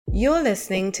You're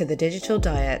listening to The Digital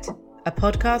Diet, a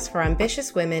podcast for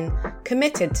ambitious women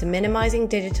committed to minimizing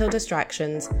digital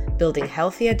distractions, building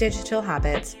healthier digital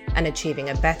habits, and achieving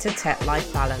a better tech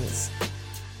life balance.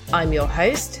 I'm your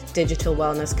host, digital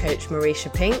wellness coach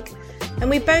Marisha Pink, and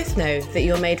we both know that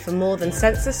you're made for more than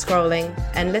senseless scrolling,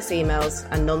 endless emails,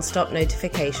 and non-stop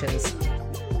notifications.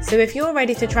 So if you're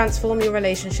ready to transform your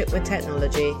relationship with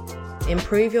technology,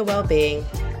 improve your well-being,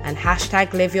 and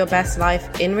hashtag live your best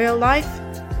life in real life,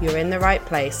 you're in the right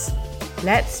place.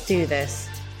 Let's do this.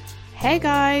 Hey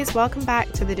guys, welcome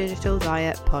back to the Digital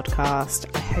Diet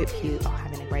podcast. I hope you are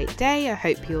having a great day. I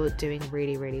hope you're doing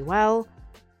really well.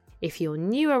 If you're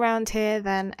new around here,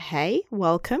 then hey,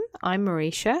 welcome. I'm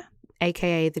Marisha,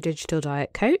 aka the Digital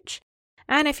Diet Coach.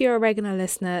 And if you're a regular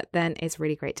listener, then it's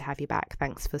really great to have you back.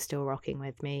 Thanks for still rocking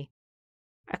with me.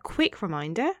 A quick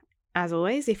reminder, as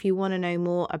always, if you want to know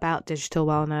more about digital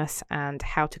wellness and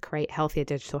how to create healthier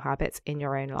digital habits in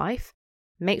your own life,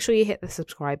 make sure you hit the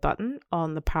subscribe button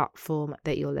on the platform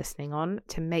that you're listening on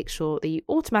to make sure that you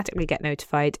automatically get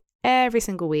notified every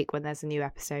single week when there's a new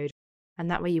episode. And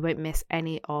that way you won't miss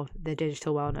any of the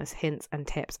digital wellness hints and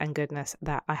tips and goodness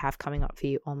that I have coming up for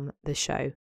you on the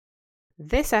show.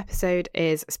 This episode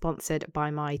is sponsored by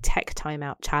my Tech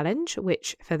Timeout Challenge,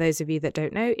 which, for those of you that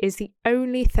don't know, is the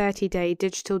only 30-day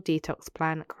digital detox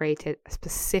plan created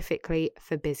specifically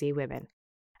for busy women.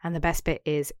 And the best bit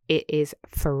is it is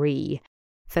free.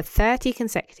 For 30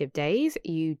 consecutive days,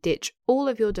 you ditch all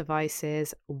of your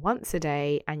devices once a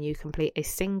day and you complete a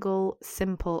single,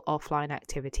 simple offline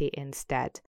activity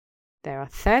instead. There are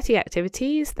 30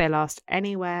 activities. They last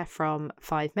anywhere from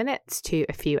 5 minutes to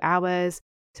a few hours.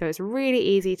 So it's really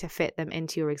easy to fit them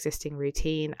into your existing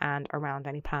routine and around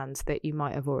any plans that you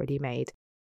might have already made.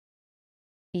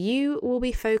 You will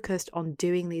be focused on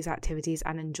doing these activities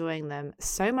and enjoying them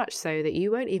so much so that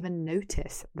you won't even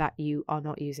notice that you are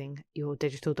not using your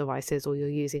digital devices or you're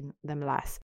using them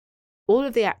less. All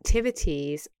of the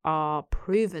activities are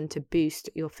proven to boost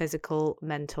your physical,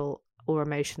 mental, or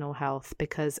emotional health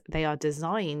because they are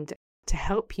designed to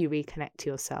help you reconnect to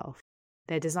yourself.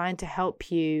 They're designed to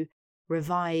help you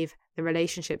revive the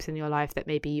relationships in your life that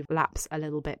maybe you've lapsed a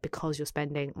little bit because you're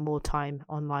spending more time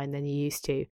online than you used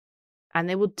to. And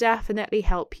they will definitely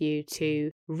help you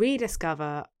to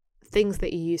rediscover things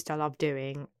that you used to love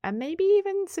doing and maybe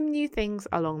even some new things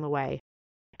along the way.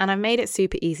 And I've made it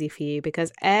super easy for you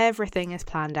because everything is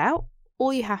planned out.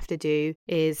 All you have to do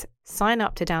is sign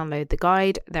up to download the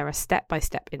guide. There are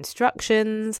step-by-step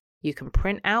instructions. You can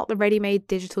print out the ready-made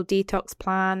digital detox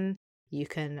plan. You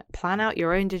can plan out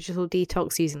your own digital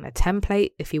detox using the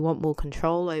template if you want more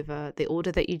control over the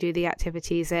order that you do the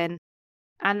activities in.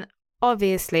 And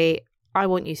obviously, I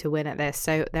want you to win at this.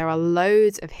 So there are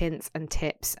loads of hints and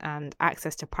tips and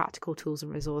access to practical tools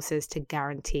and resources to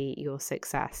guarantee your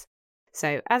success.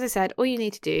 So as I said, all you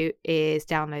need to do is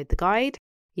download the guide.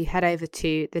 You head over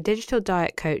to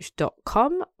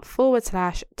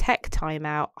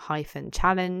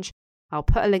thedigitaldietcoach.com/techtimeout-challenge. I'll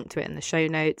put a link to it in the show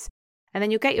notes. And then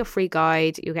you'll get your free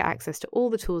guide, you'll get access to all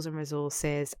the tools and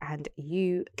resources, and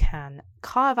you can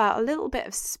carve out a little bit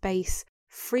of space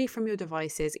free from your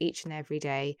devices each and every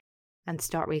day and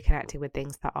start reconnecting with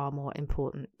things that are more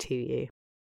important to you.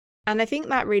 And I think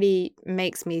that really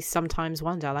makes me sometimes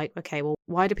wonder, like, okay, well,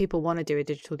 why do people want to do a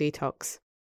digital detox?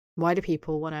 Why do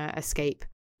people want to escape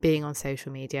being on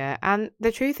social media? And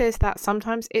the truth is that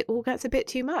sometimes it all gets a bit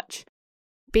too much.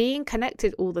 Being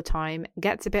connected all the time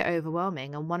gets a bit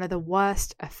overwhelming, and one of the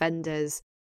worst offenders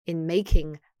in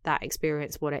making that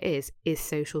experience what it is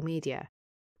social media.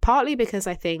 Partly because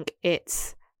I think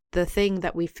it's the thing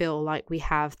that we feel like we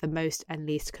have the most and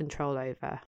least control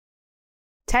over.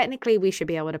 Technically, we should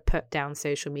be able to put down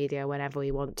social media whenever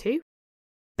we want to,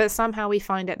 but somehow we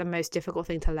find it the most difficult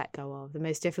thing to let go of, the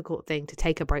most difficult thing to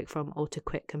take a break from or to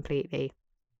quit completely.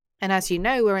 And as you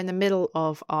know, we're in the middle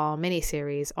of our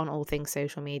mini-series on all things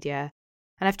social media.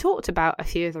 And I've talked about a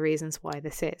few of the reasons why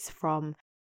this is, from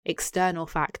external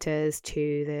factors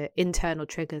to the internal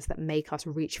triggers that make us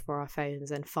reach for our phones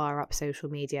and fire up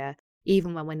social media,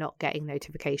 even when we're not getting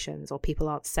notifications or people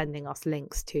aren't sending us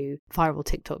links to viral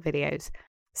TikTok videos.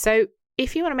 So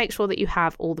if you want to make sure that you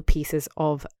have all the pieces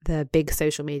of the big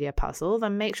social media puzzle,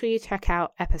 then make sure you check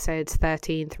out episodes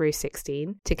 13 through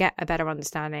 16 to get a better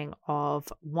understanding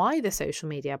of why the social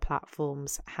media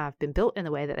platforms have been built in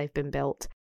the way that they've been built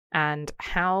and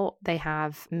how they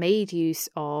have made use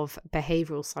of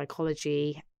behavioral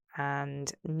psychology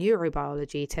and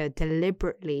neurobiology to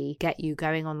deliberately get you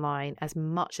going online as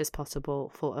much as possible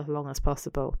for as long as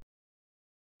possible.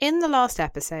 In the last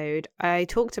episode, I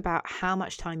talked about how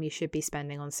much time you should be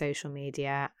spending on social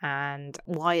media and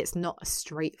why it's not a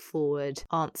straightforward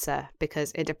answer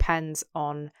because it depends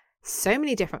on so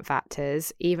many different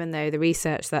factors, even though the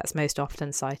research that's most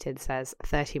often cited says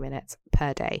 30 minutes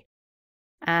per day.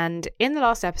 And in the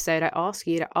last episode, I asked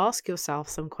you to ask yourself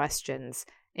some questions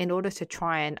in order to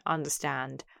try and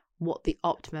understand what the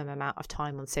optimum amount of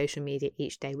time on social media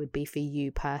each day would be for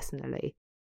you personally.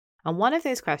 And one of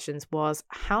those questions was,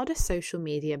 how does social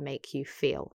media make you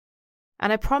feel?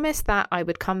 And I promised that I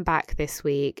would come back this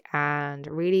week and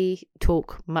really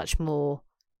talk much more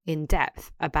in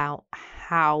depth about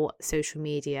how social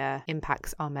media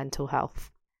impacts our mental health.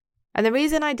 And the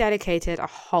reason I dedicated a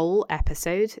whole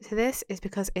episode to this is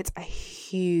because it's a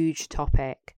huge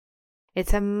topic.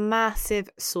 It's a massive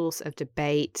source of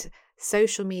debate.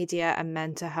 Social media and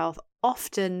mental health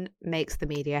often makes the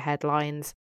media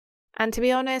headlines. And to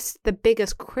be honest, the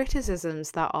biggest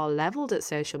criticisms that are leveled at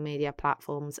social media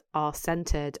platforms are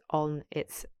centered on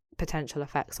its potential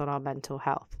effects on our mental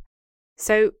health.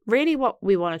 So really what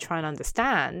we want to try and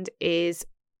understand is,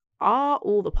 are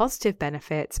all the positive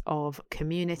benefits of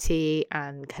community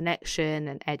and connection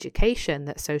and education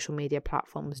that social media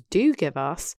platforms do give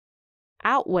us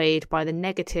outweighed by the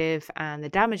negative and the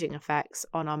damaging effects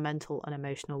on our mental and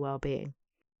emotional well-being?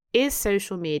 Is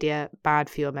social media bad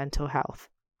for your mental health?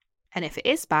 And if it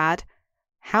is bad,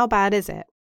 how bad is it?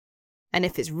 And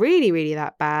if it's really, really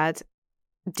that bad,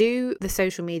 do the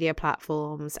social media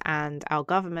platforms and our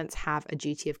governments have a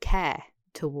duty of care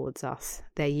towards us,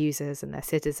 their users and their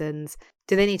citizens?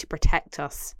 Do they need to protect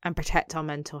us and protect our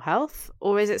mental health?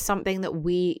 Or is it something that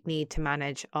we need to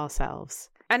manage ourselves?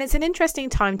 And it's an interesting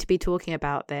time to be talking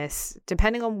about this,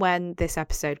 depending on when this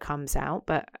episode comes out,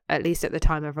 but at least at the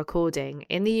time of recording.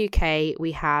 In the UK,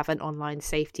 we have an online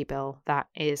safety bill that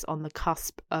is on the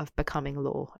cusp of becoming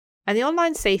law. And the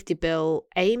online safety bill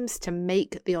aims to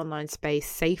make the online space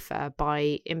safer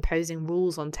by imposing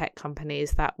rules on tech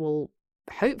companies that will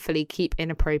hopefully keep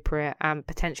inappropriate and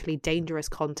potentially dangerous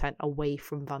content away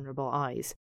from vulnerable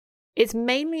eyes. It's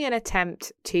mainly an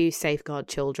attempt to safeguard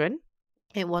children.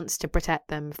 It wants to protect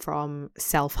them from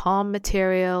self-harm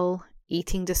material,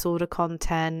 eating disorder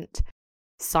content,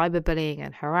 cyberbullying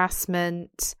and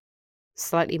harassment,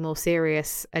 slightly more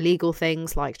serious illegal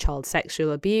things like child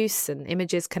sexual abuse and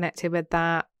images connected with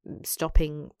that,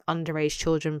 stopping underage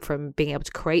children from being able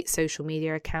to create social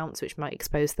media accounts which might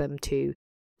expose them to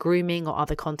grooming or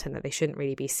other content that they shouldn't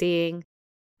really be seeing,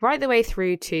 right the way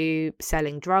through to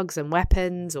selling drugs and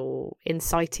weapons or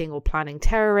inciting or planning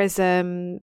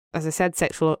terrorism. As I said,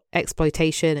 sexual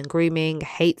exploitation and grooming,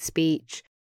 hate speech,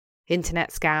 internet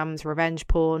scams, revenge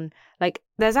porn.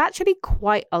 There's actually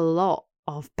quite a lot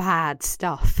of bad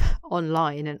stuff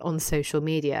online and on social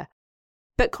media.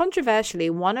 But controversially,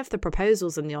 one of the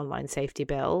proposals in the online safety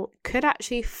bill could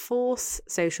actually force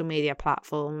social media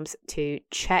platforms to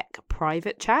check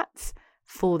private chats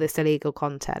for this illegal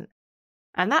content.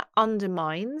 And that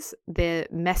undermines the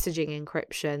messaging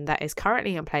encryption that is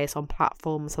currently in place on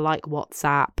platforms like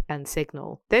WhatsApp and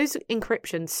Signal. Those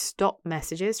encryptions stop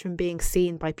messages from being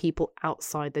seen by people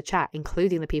outside the chat,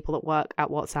 including the people that work at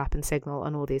WhatsApp and Signal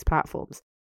and all these platforms.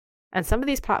 And some of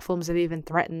these platforms have even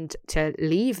threatened to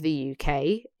leave the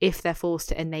UK if they're forced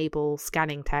to enable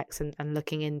scanning text and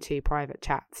looking into private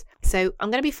chats. So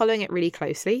I'm going to be following it really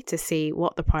closely to see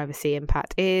what the privacy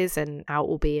impact is and how it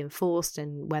will be enforced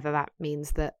and whether that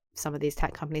means that some of these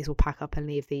tech companies will pack up and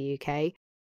leave the UK.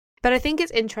 But I think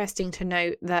it's interesting to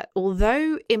note that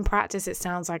although in practice it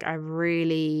sounds like a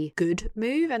really good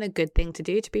move and a good thing to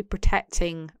do to be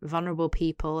protecting vulnerable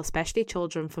people, especially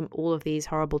children, from all of these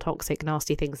horrible, toxic,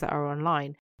 nasty things that are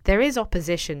online, there is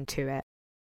opposition to it.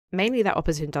 Mainly that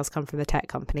opposition does come from the tech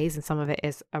companies and some of it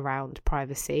is around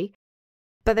privacy.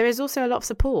 But there is also a lot of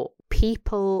support.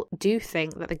 People do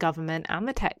think that the government and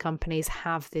the tech companies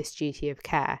have this duty of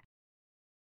care.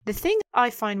 The thing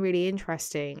I find really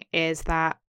interesting is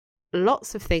that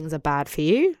lots of things are bad for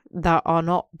you that are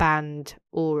not banned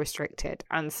or restricted.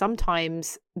 And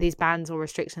sometimes these bans or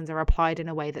restrictions are applied in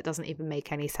a way that doesn't even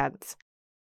make any sense.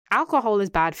 Alcohol is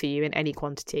bad for you in any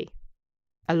quantity.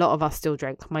 A lot of us still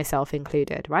drink, myself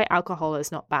included, right? Alcohol is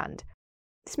not banned.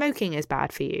 Smoking is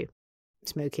bad for you.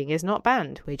 Smoking is not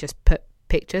banned. We just put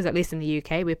pictures, at least in the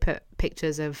UK, we put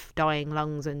pictures of dying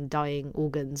lungs and dying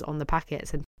organs on the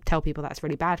packets and tell people that's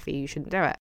really bad for you, you shouldn't do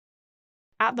it.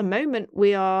 At the moment,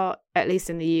 we are, at least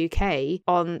in the UK,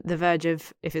 on the verge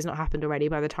of, if it's not happened already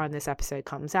by the time this episode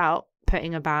comes out,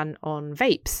 putting a ban on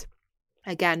vapes.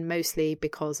 Again, mostly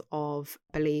because of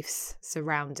beliefs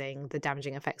surrounding the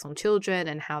damaging effects on children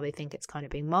and how they think it's kind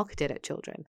of being marketed at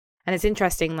children. And it's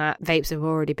interesting that vapes have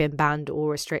already been banned or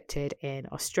restricted in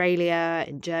Australia,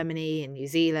 in Germany, in New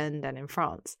Zealand, and in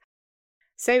France.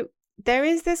 So there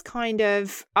is this kind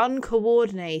of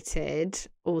uncoordinated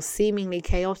or seemingly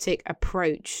chaotic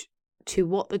approach to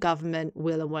what the government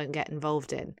will and won't get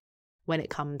involved in when it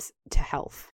comes to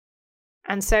health.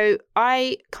 And so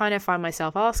I kind of find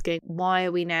myself asking, why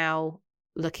are we now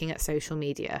looking at social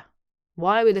media?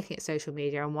 Why are we looking at social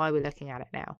media and why are we looking at it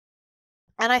now?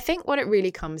 And I think what it really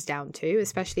comes down to,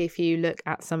 especially if you look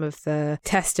at some of the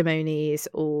testimonies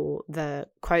or the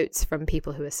quotes from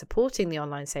people who are supporting the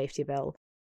online safety bill,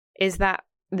 is that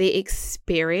the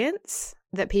experience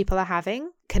that people are having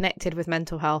connected with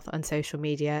mental health and social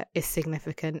media is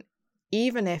significant,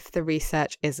 even if the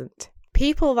research isn't.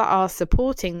 People that are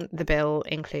supporting the bill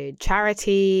include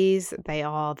charities, they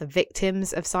are the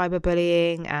victims of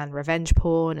cyberbullying and revenge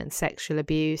porn and sexual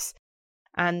abuse,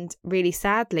 and really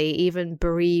sadly, even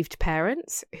bereaved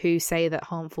parents who say that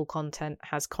harmful content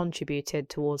has contributed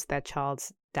towards their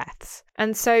child's deaths.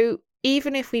 And so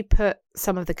even if we put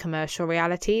some of the commercial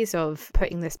realities of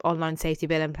putting this online safety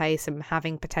bill in place and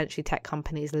having potentially tech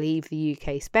companies leave the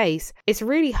UK space, it's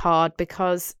really hard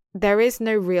because there is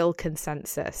no real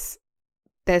consensus.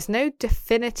 There's no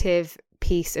definitive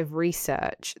piece of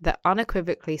research that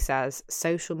unequivocally says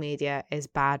social media is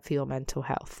bad for your mental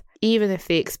health, even if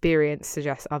the experience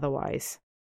suggests otherwise.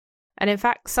 And in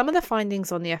fact, some of the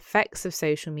findings on the effects of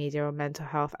social media on mental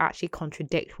health actually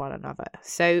contradict one another.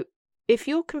 So if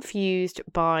you're confused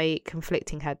by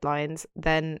conflicting headlines,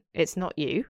 then it's not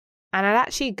you. And it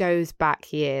actually goes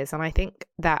back years. And I think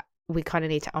that we kind of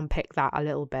need to unpick that a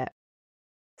little bit.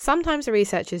 Sometimes the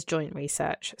research is joint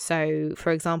research. So,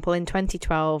 for example, in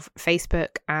 2012,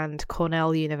 Facebook and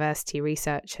Cornell University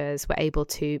researchers were able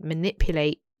to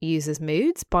manipulate users'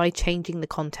 moods by changing the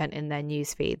content in their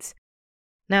news feeds.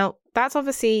 Now, that's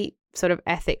obviously sort of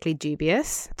ethically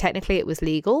dubious. Technically, it was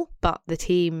legal, but the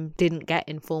team didn't get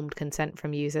informed consent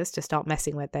from users to start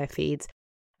messing with their feeds.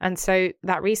 And so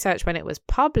that research, when it was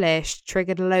published,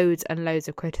 triggered loads and loads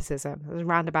of criticism. It was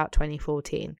around about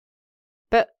 2014.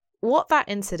 But what that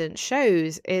incident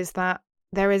shows is that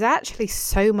there is actually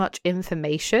so much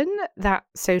information that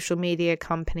social media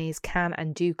companies can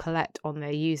and do collect on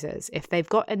their users. If they've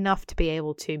got enough to be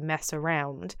able to mess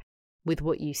around with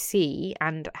what you see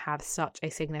and have such a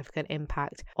significant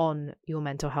impact on your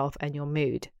mental health and your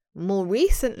mood. More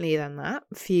recently than that,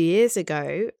 a few years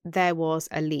ago, there was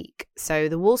a leak. So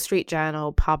the Wall Street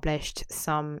Journal published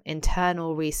some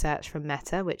internal research from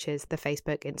Meta, which is the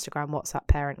Facebook, Instagram, WhatsApp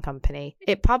parent company.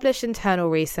 It published internal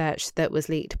research that was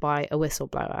leaked by a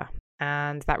whistleblower.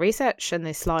 And that research and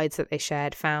the slides that they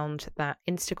shared found that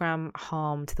Instagram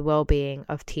harmed the well-being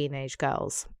of teenage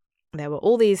girls. There were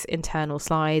all these internal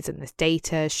slides and this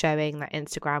data showing that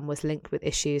Instagram was linked with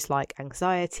issues like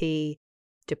anxiety,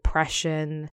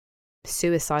 depression,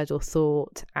 suicidal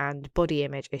thought, and body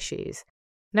image issues.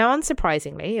 Now,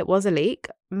 unsurprisingly, it was a leak.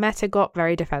 Meta got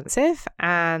very defensive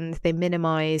and they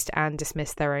minimized and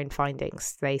dismissed their own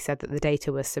findings. They said that the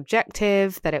data was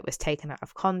subjective, that it was taken out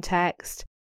of context.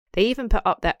 They even put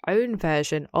up their own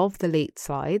version of the leaked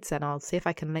slides, and I'll see if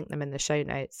I can link them in the show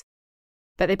notes.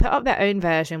 But they put up their own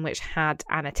version which had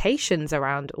annotations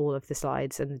around all of the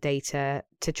slides and the data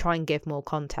to try and give more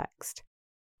context.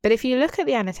 But if you look at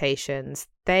the annotations,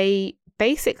 they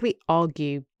basically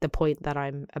argue the point that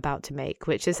I'm about to make,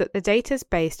 which is that the data is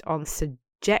based on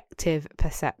subjective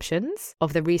perceptions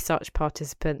of the research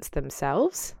participants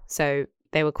themselves. So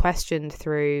they were questioned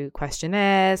through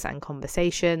questionnaires and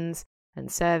conversations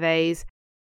and surveys.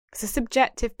 It's a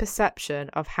subjective perception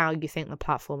of how you think the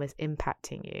platform is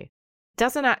impacting you.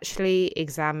 Doesn't actually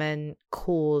examine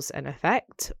cause and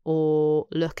effect or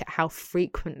look at how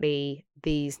frequently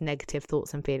these negative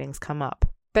thoughts and feelings come up.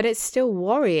 But it's still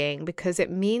worrying because it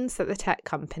means that the tech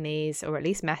companies, or at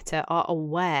least Meta, are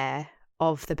aware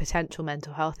of the potential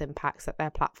mental health impacts that their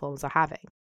platforms are having.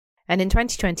 And in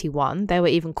 2021, there were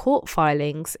even court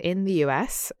filings in the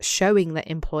US showing that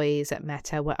employees at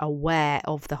Meta were aware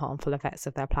of the harmful effects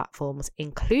of their platforms,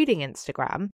 including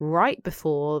Instagram, right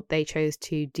before they chose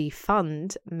to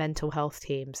defund mental health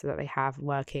teams that they have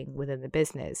working within the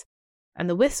business. And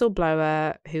the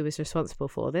whistleblower who was responsible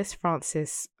for this,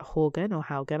 Frances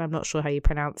Haugen, I'm not sure how you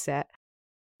pronounce it.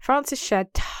 Frances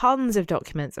shared tons of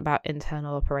documents about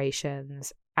internal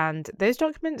operations, and those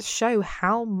documents show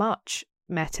how much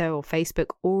Meta or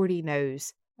Facebook already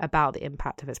knows about the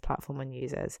impact of its platform on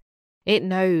users. It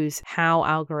knows how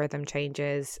algorithm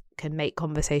changes can make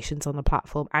conversations on the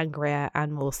platform angrier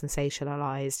and more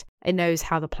sensationalized. It knows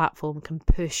how the platform can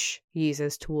push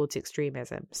users towards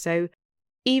extremism. So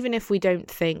even if we don't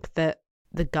think that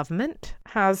the government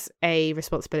has a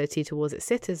responsibility towards its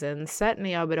citizens,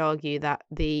 certainly I would argue that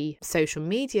the social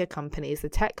media companies, the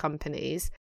tech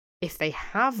companies, if they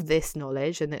have this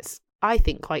knowledge, and it's, I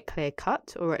think, quite clear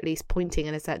cut, or at least pointing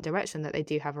in a certain direction, that they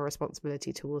do have a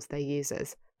responsibility towards their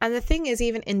users. And the thing is,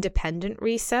 even independent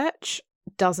research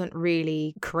doesn't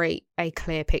really create a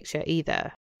clear picture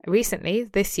either. Recently,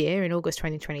 this year, in August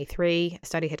 2023, a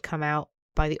study had come out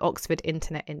by the Oxford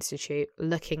Internet Institute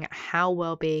looking at how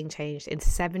well-being changed in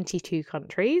 72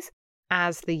 countries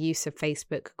as the use of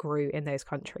Facebook grew in those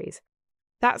countries.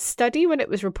 That study, when it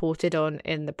was reported on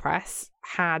in the press,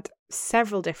 had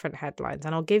several different headlines,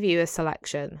 and I'll give you a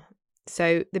selection.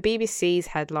 So the BBC's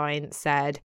headline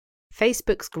said,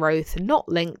 "Facebook's growth not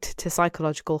linked to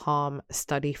psychological harm,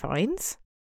 study finds."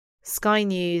 Sky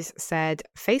News said,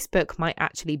 "Facebook might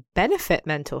actually benefit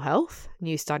mental health,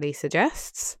 new study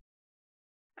suggests."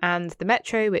 And the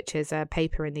Metro, which is a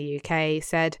paper in the UK,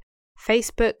 said,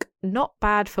 "Facebook not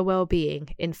bad for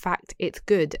well-being. In fact, it's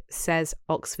good, says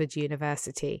Oxford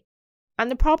University." And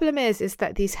the problem is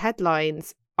that these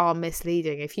headlines are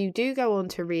misleading. If you do go on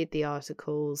to read the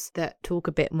articles that talk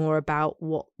a bit more about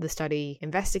what the study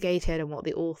investigated and what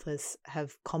the authors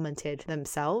have commented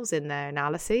themselves in their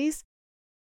analyses,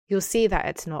 you'll see that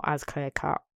it's not as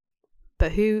clear-cut.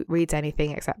 But who reads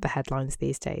anything except the headlines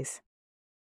these days?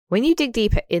 When you dig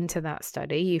deeper into that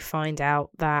study, you find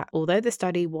out that although the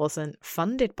study wasn't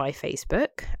funded by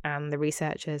Facebook and the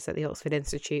researchers at the Oxford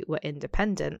Institute were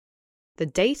independent, the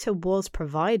data was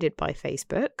provided by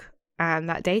Facebook, and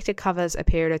that data covers a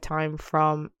period of time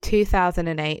from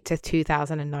 2008 to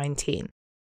 2019.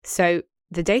 So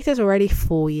the data is already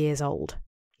 4 years old.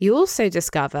 You also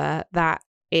discover that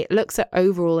it looks at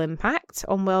overall impact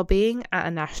on well-being at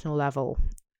a national level.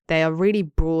 They are really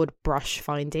broad brush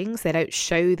findings. They don't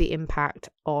show the impact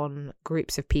on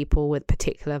groups of people with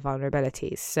particular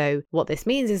vulnerabilities. So what this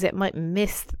means is it might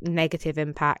miss negative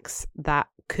impacts that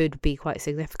could be quite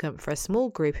significant for a small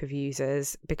group of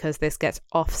users, because this gets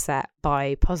offset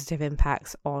by positive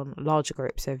impacts on larger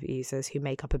groups of users who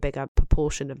make up a bigger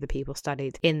proportion of the people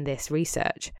studied in this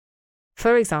research.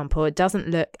 For example, it doesn't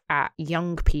look at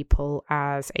young people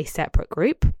as a separate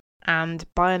group. And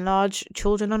by and large,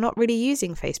 children are not really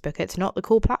using Facebook. It's not the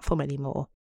cool platform anymore.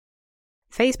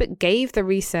 Facebook gave the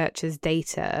researchers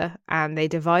data and they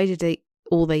divided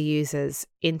all their users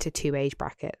into 2 age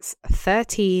brackets,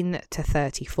 13 to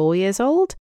 34 years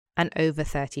old and over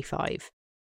 35.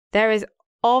 There is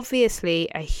obviously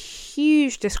a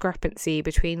huge discrepancy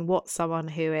between what someone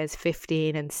who is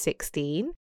 15 and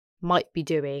 16 might be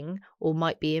doing or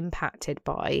might be impacted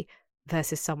by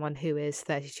versus someone who is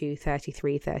 32,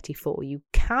 33, 34. You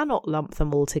cannot lump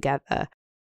them all together.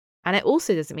 And it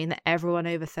also doesn't mean that everyone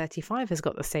over 35 has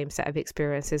got the same set of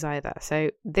experiences either.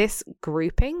 So this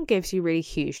grouping gives you really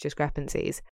huge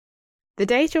discrepancies. The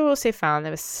data also found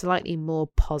there was slightly more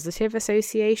positive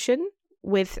association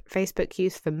with Facebook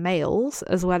use for males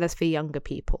as well as for younger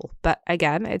people. But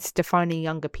again, it's defining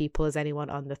younger people as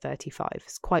anyone under 35.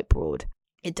 It's quite broad.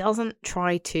 It doesn't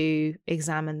try to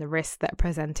examine the risks that are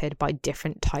presented by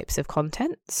different types of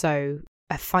content. So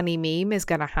a funny meme is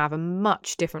going to have a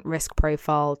much different risk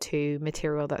profile to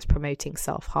material that's promoting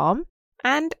self-harm.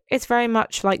 And it's very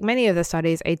much like many of the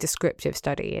studies, a descriptive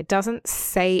study. It doesn't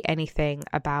say anything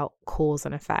about cause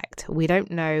and effect. We don't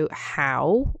know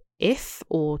how, if,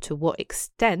 or to what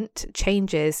extent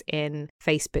changes in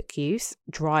Facebook use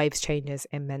drives changes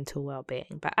in mental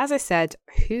well-being. But as I said,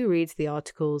 who reads the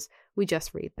articles? We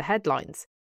just read the headlines.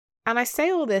 And I say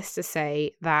all this to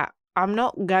say that I'm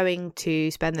not going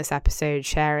to spend this episode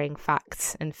sharing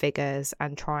facts and figures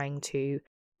and trying to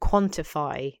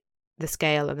quantify the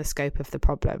scale and the scope of the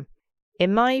problem.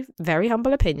 In my very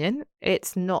humble opinion,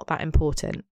 it's not that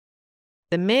important.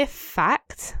 The mere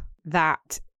fact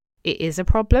that it is a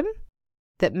problem,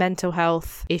 that mental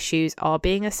health issues are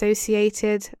being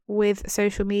associated with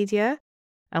social media,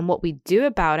 and what we do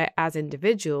about it as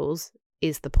individuals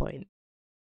is the point.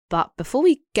 But before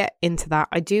we get into that,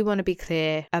 I do want to be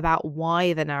clear about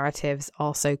why the narratives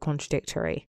are so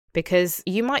contradictory, because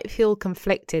you might feel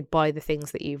conflicted by the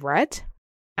things that you've read,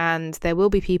 and there will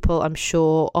be people, I'm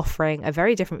sure, offering a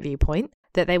very different viewpoint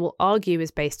that they will argue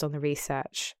is based on the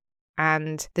research.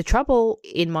 And the trouble,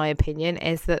 in my opinion,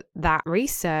 is that that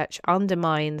research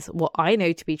undermines what I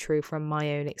know to be true from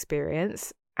my own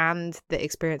experience and the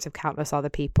experience of countless other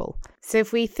people. So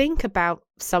if we think about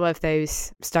some of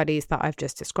those studies that I've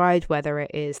just described, whether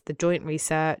it is the joint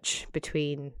research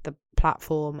between the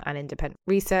platform and independent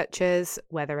researchers,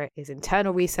 whether it is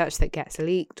internal research that gets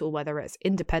leaked, or whether it's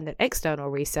independent external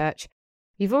research,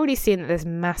 you've already seen that there's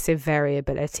massive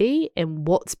variability in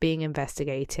what's being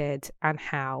investigated and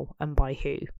how and by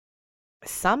who.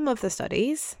 Some of the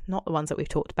studies, not the ones that we've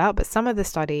talked about, but some of the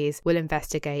studies will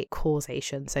investigate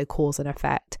causation, so cause and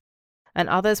effect, and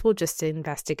others will just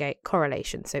investigate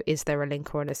correlation, so is there a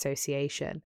link or an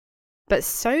association. But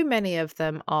so many of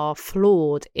them are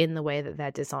flawed in the way that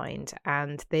they're designed,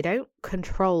 and they don't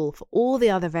control for all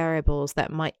the other variables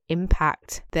that might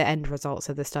impact the end results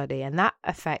of the study, and that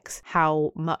affects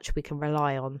how much we can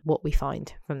rely on what we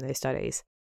find from those studies.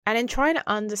 And in trying to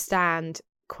understand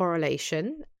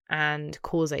correlation and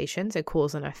causation, so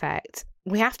cause and effect,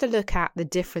 we have to look at the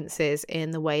differences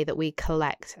in the way that we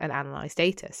collect and analyze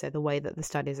data, so the way that the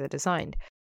studies are designed.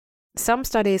 Some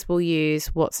studies will use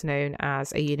what's known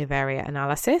as a univariate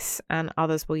analysis, and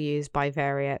others will use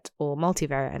bivariate or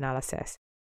multivariate analysis.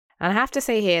 And I have to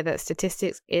say here that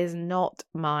statistics is not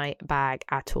my bag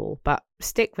at all, but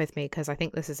stick with me because I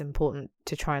think this is important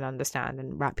to try and understand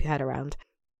and wrap your head around.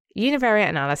 Univariate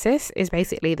analysis is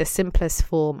basically the simplest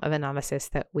form of analysis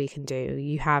that we can do.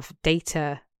 You have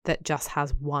data that just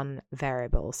has one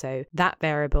variable. So that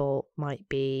variable might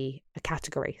be a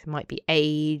category. It might be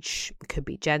age, it could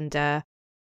be gender.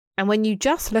 And when you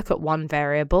just look at one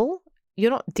variable,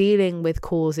 you're not dealing with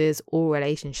causes or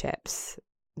relationships.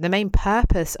 The main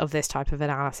purpose of this type of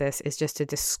analysis is just to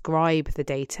describe the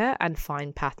data and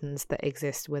find patterns that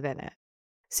exist within it.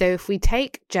 So if we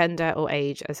take gender or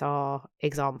age as our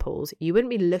examples, you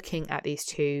wouldn't be looking at these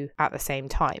two at the same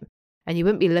time. And you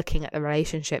wouldn't be looking at the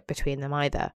relationship between them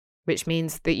either, which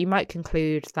means that you might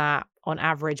conclude that on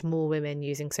average, more women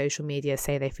using social media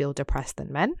say they feel depressed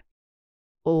than men,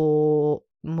 or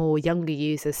more younger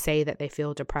users say that they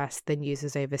feel depressed than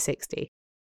users over 60.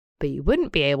 But you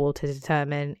wouldn't be able to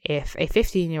determine if a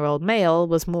 15-year-old male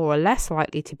was more or less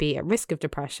likely to be at risk of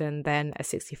depression than a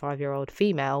 65-year-old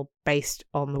female based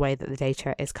on the way that the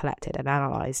data is collected and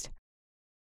analysed.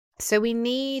 So we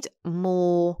need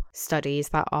more studies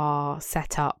that are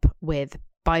set up with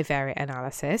bivariate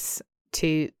analysis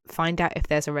to find out if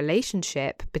there's a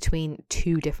relationship between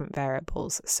two different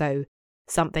variables. So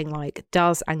something like,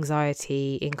 does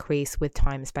anxiety increase with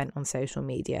time spent on social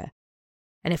media?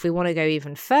 And if we want to go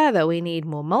even further, we need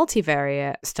more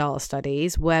multivariate style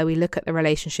studies where we look at the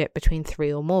relationship between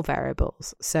three or more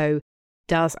variables. So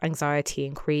does anxiety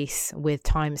increase with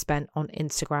time spent on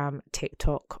Instagram,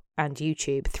 TikTok, and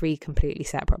YouTube, three completely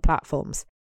separate platforms?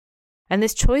 And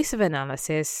this choice of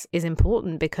analysis is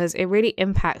important because it really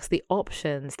impacts the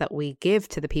options that we give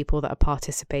to the people that are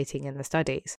participating in the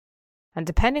studies. And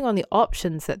depending on the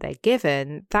options that they're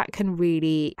given, that can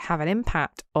really have an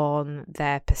impact on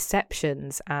their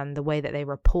perceptions and the way that they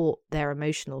report their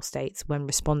emotional states when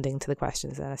responding to the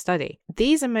questions in a study.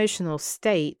 These emotional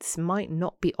states might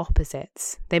not be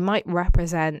opposites. They might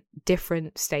represent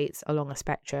different states along a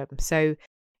spectrum. So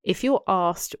if you're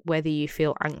asked whether you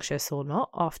feel anxious or not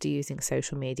after using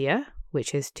social media,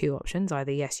 which is two options,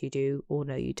 either yes you do or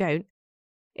no you don't,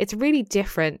 it's really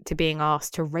different to being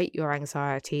asked to rate your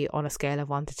anxiety on a scale of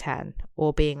 1 to 10,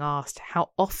 or being asked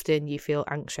how often you feel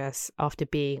anxious after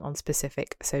being on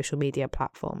specific social media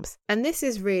platforms. And this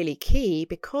is really key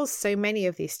because so many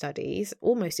of these studies,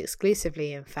 almost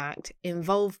exclusively in fact,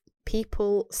 involve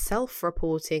people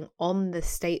self-reporting on the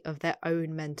state of their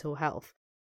own mental health,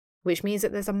 which means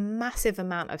that there's a massive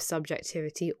amount of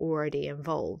subjectivity already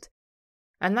involved.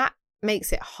 And that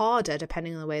makes it harder,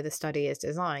 depending on the way the study is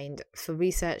designed, for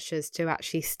researchers to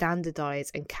actually standardize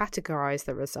and categorize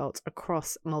the results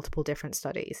across multiple different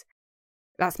studies.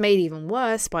 That's made even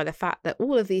worse by the fact that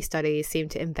all of these studies seem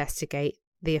to investigate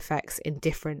the effects in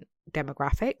different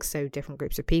demographics, so different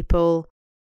groups of people.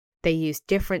 They use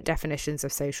different definitions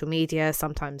of social media.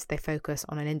 Sometimes they focus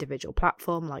on an individual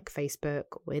platform like Facebook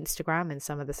or Instagram in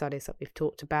some of the studies that we've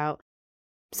talked about.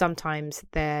 Sometimes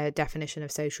their definition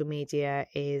of social media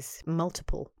is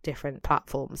multiple different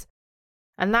platforms.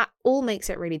 And that all makes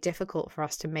it really difficult for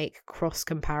us to make cross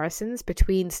comparisons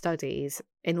between studies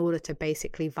in order to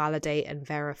basically validate and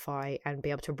verify and be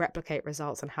able to replicate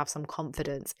results and have some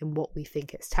confidence in what we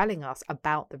think it's telling us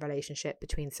about the relationship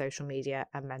between social media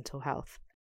and mental health.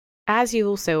 As you've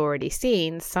also already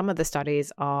seen, some of the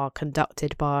studies are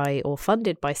conducted by or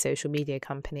funded by social media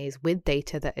companies with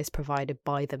data that is provided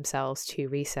by themselves to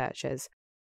researchers.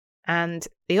 And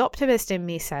the optimist in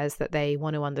me says that they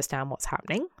want to understand what's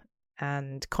happening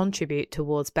and contribute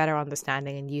towards better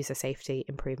understanding and user safety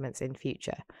improvements in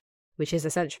future, which is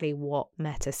essentially what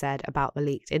Meta said about the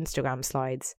leaked Instagram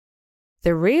slides.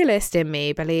 The realist in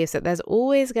me believes that there's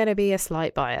always going to be a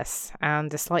slight bias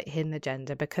and a slight hidden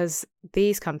agenda because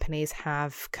these companies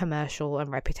have commercial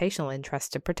and reputational interests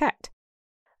to protect.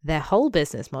 Their whole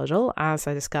business model, as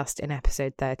I discussed in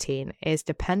episode 13, is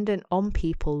dependent on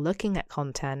people looking at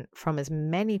content from as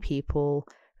many people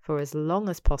for as long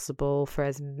as possible, for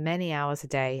as many hours a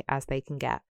day as they can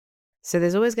get. So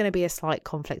there's always going to be a slight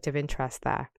conflict of interest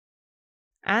there.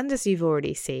 And as you've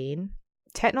already seen,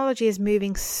 technology is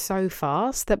moving so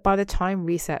fast that by the time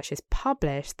research is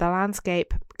published, the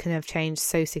landscape can have changed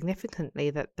so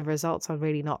significantly that the results are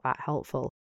really not that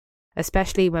helpful,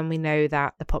 especially when we know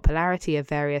that the popularity of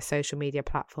various social media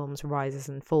platforms rises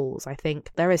and falls. I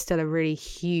think there is still a really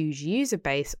huge user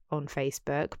base on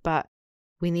Facebook, but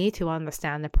we need to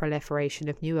understand the proliferation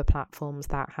of newer platforms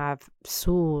that have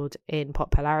soared in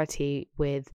popularity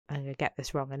with, I'm going to get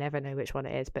this wrong, I never know which one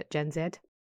it is, but Gen Z.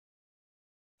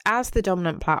 As the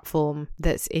dominant platform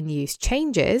that's in use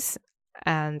changes,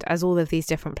 and as all of these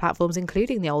different platforms,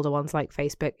 including the older ones like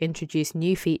Facebook, introduce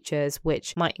new features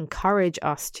which might encourage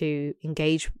us to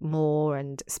engage more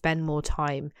and spend more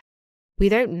time, we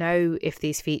don't know if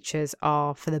these features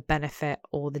are for the benefit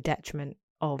or the detriment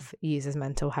of users'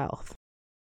 mental health.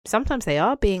 Sometimes they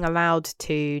are. Being allowed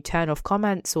to turn off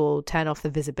comments or turn off the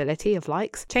visibility of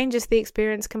likes changes the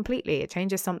experience completely. It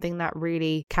changes something that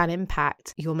really can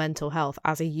impact your mental health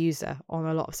as a user on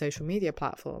a lot of social media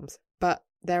platforms. But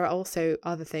there are also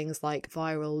other things like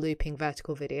viral looping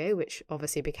vertical video, which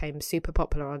obviously became super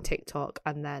popular on TikTok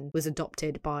and then was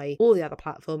adopted by all the other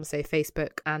platforms. So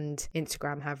Facebook and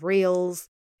Instagram have Reels,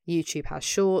 YouTube has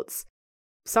Shorts,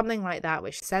 something like that,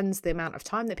 which sends the amount of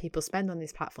time that people spend on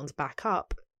these platforms back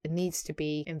up. It needs to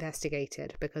be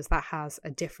investigated because that has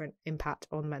a different impact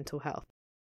on mental health.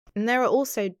 And there are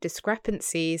also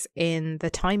discrepancies in the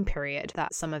time period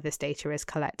that some of this data is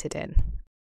collected in.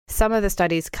 Some of the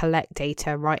studies collect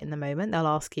data right in the moment. They'll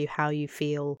ask you how you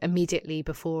feel immediately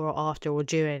before or after or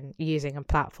during using a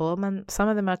platform. And some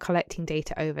of them are collecting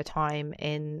data over time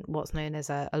in what's known as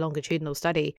a longitudinal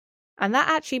study. And that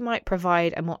actually might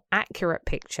provide a more accurate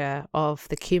picture of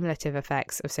the cumulative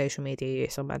effects of social media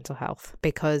use on mental health.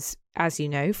 Because, as you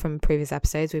know from previous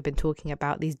episodes, we've been talking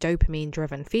about these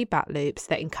dopamine-driven feedback loops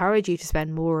that encourage you to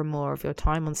spend more and more of your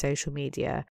time on social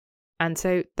media. And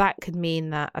so that could mean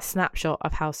that a snapshot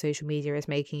of how social media is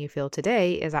making you feel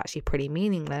today is actually pretty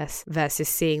meaningless versus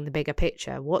seeing the bigger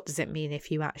picture. What does it mean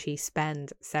if you actually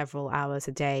spend several hours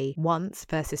a day once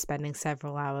versus spending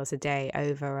several hours a day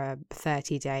over a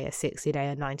 30-day, a 60-day,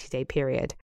 a 90-day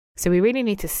period? So we really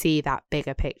need to see that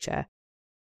bigger picture.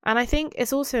 And I think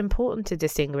it's also important to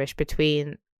distinguish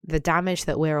between the damage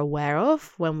that we're aware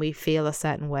of when we feel a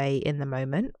certain way in the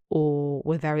moment, or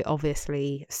we're very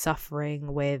obviously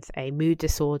suffering with a mood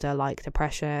disorder like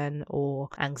depression or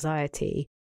anxiety,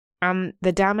 and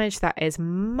the damage that is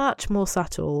much more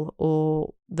subtle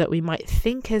or that we might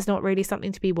think is not really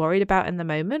something to be worried about in the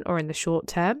moment or in the short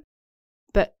term,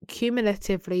 but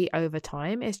cumulatively over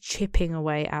time is chipping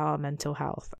away at our mental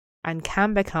health and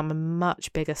can become a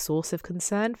much bigger source of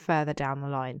concern further down the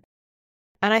line.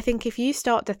 And I think if you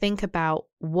start to think about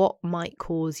what might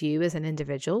cause you as an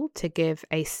individual to give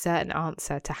a certain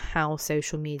answer to how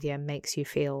social media makes you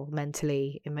feel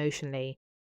mentally, emotionally,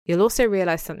 you'll also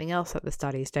realize something else that the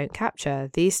studies don't capture.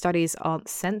 These studies aren't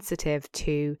sensitive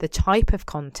to the type of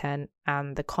content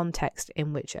and the context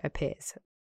in which it appears.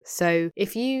 So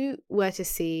if you were to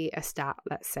see a stat,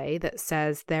 let's say, that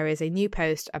says there is a new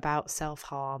post about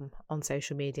self-harm on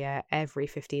social media every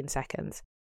 15 seconds,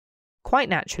 quite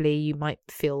naturally, you might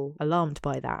feel alarmed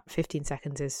by that. 15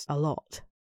 seconds is a lot.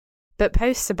 But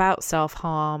posts about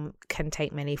self-harm can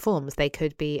take many forms. They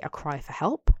could be a cry for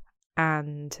help,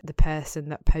 and the person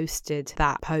that posted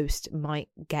that post might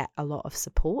get a lot of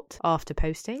support after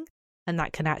posting, and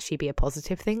that can actually be a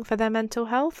positive thing for their mental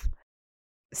health.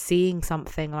 Seeing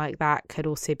something like that could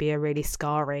also be a really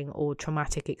scarring or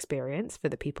traumatic experience for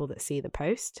the people that see the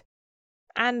post.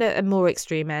 And at a more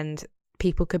extreme end,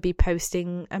 people could be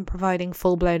posting and providing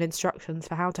full-blown instructions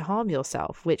for how to harm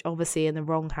yourself, which obviously in the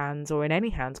wrong hands or in any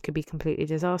hands could be completely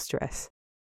disastrous.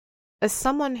 As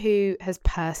someone who has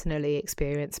personally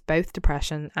experienced both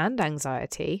depression and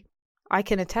anxiety, I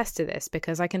can attest to this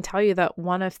because I can tell you that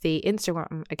one of the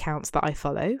Instagram accounts that I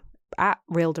follow, at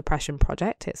Real Depression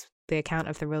Project, it's the account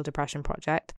of the Real Depression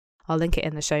Project, I'll link it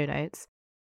in the show notes,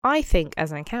 I think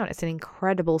as an account, it's an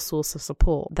incredible source of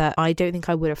support that I don't think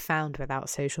I would have found without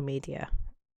social media.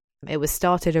 It was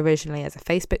started originally as a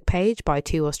Facebook page by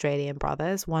two Australian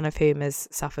brothers, one of whom has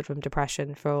suffered from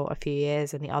depression for a few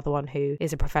years and the other one who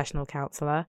is a professional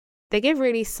counsellor. They give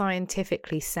really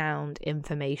scientifically sound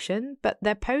information, but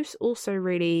their posts also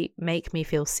really make me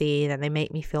feel seen and they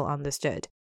make me feel understood.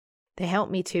 They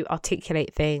help me to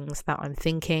articulate things that I'm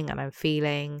thinking and I'm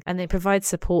feeling, and they provide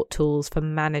support tools for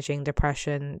managing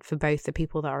depression for both the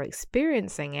people that are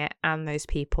experiencing it and those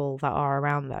people that are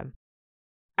around them.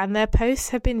 And their posts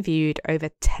have been viewed over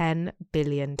 10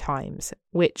 billion times,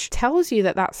 which tells you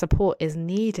that that support is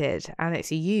needed and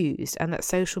it's used, and that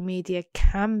social media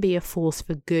can be a force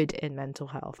for good in mental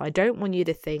health. I don't want you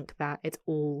to think that it's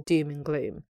all doom and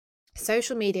gloom.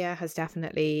 Social media has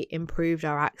definitely improved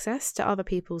our access to other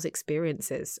people's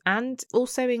experiences and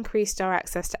also increased our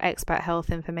access to expert health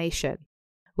information.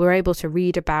 We're able to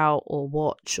read about or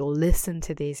watch or listen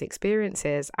to these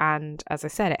experiences, and as I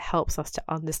said, it helps us to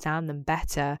understand them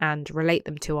better and relate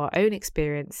them to our own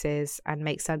experiences and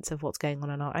make sense of what's going on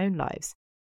in our own lives.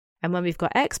 And when we've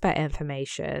got expert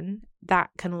information, that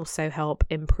can also help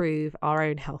improve our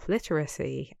own health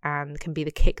literacy and can be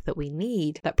the kick that we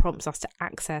need that prompts us to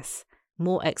access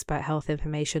more expert health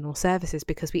information or services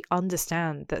because we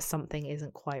understand that something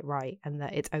isn't quite right and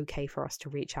that it's okay for us to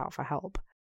reach out for help.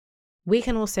 We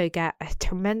can also get a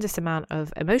tremendous amount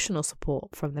of emotional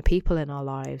support from the people in our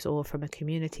lives or from a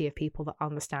community of people that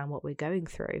understand what we're going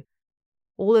through.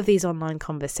 All of these online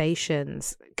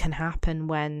conversations can happen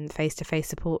when face-to-face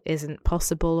support isn't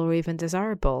possible or even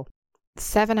desirable.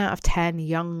 7 out of 10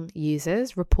 young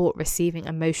users report receiving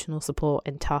emotional support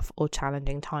in tough or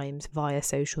challenging times via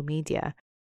social media.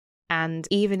 And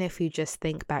even if you just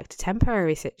think back to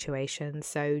temporary situations,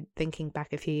 so thinking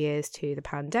back a few years to the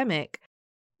pandemic,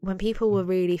 when people were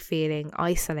really feeling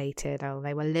isolated or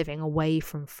they were living away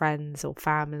from friends or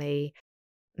family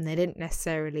and they didn't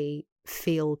necessarily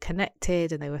feel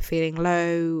connected and they were feeling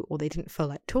low or they didn't feel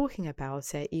like talking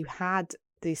about it, you had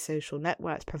these social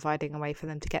networks providing a way for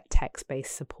them to get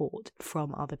text-based support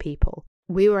from other people.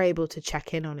 We were able to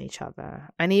check in on each other.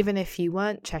 And even if you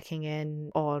weren't checking in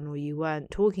on or you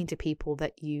weren't talking to people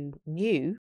that you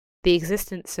knew, the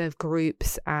existence of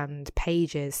groups and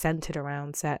pages centered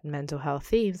around certain mental health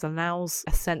themes allows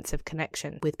a sense of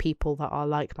connection with people that are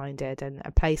like-minded and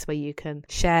a place where you can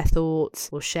share thoughts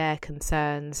or share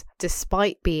concerns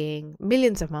despite being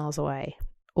millions of miles away.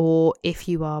 Or if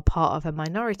you are part of a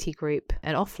minority group,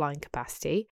 an offline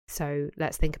capacity. So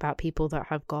let's think about people that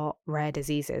have got rare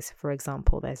diseases, for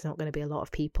example. There's not going to be a lot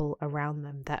of people around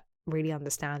them that really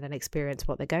understand and experience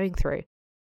what they're going through.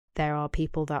 There are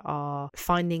people that are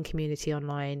finding community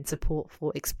online support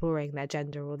for exploring their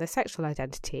gender or their sexual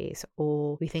identities,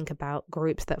 or we think about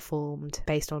groups that formed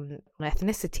based on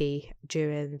ethnicity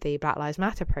during the Black Lives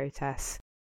Matter protests.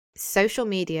 Social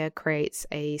media creates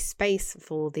a space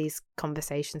for these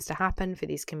conversations to happen, for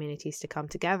these communities to come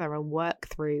together and work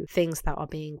through things that are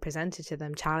being presented to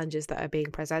them, challenges that are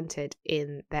being presented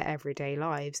in their everyday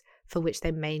lives, for which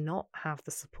they may not have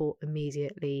the support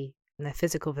immediately in their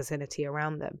physical vicinity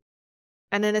around them.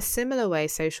 And in a similar way,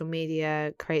 social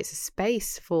media creates a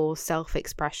space for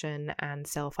self-expression and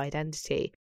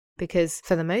self-identity, because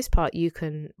for the most part, you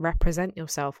can represent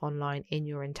yourself online in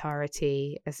your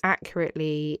entirety as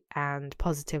accurately and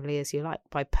positively as you like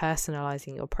by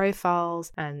personalizing your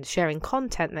profiles and sharing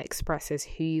content that expresses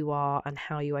who you are and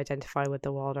how you identify with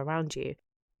the world around you.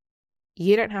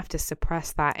 You don't have to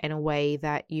suppress that in a way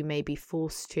that you may be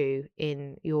forced to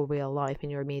in your real life, in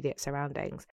your immediate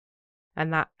surroundings.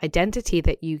 And that identity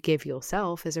that you give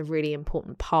yourself is a really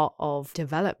important part of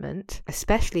development,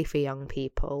 especially for young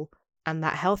people. And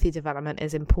that healthy development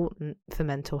is important for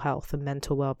mental health and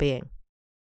mental well-being.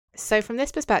 So from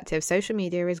this perspective, social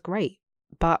media is great,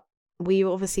 but we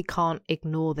obviously can't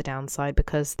ignore the downside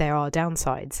because there are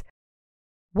downsides.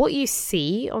 What you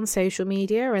see on social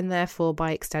media, and therefore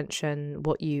by extension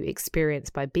what you experience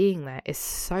by being there, is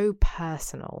so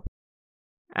personal.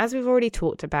 As we've already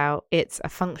talked about, it's a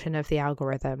function of the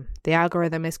algorithm. The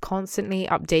algorithm is constantly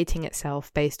updating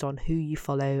itself based on who you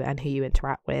follow and who you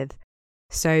interact with.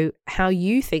 So how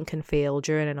you think and feel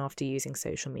during and after using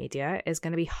social media is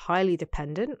going to be highly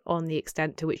dependent on the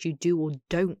extent to which you do or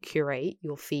don't curate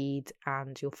your feed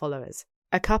and your followers.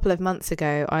 A couple of months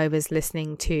ago, I was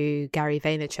listening to Gary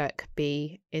Vaynerchuk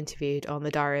be interviewed on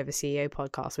the Diary of a CEO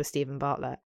podcast with Stephen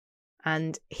Bartlett.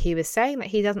 And he was saying that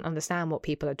he doesn't understand what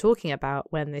people are talking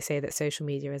about when they say that social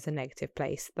media is a negative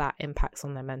place that impacts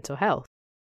on their mental health.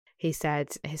 He said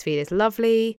his feed is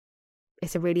lovely.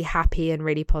 It's a really happy and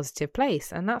really positive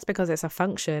place. And that's because it's a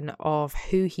function of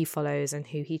who he follows and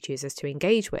who he chooses to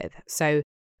engage with. So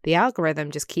the algorithm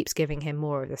just keeps giving him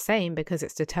more of the same because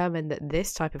it's determined that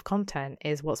this type of content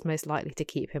is what's most likely to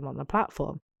keep him on the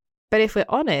platform. But if we're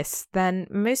honest, then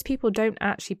most people don't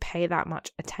actually pay that much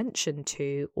attention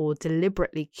to or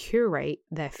deliberately curate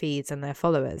their feeds and their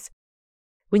followers.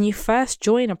 When you first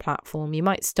join a platform, you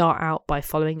might start out by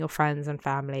following your friends and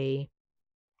family,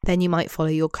 Then you might follow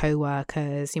your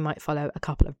co-workers, you might follow a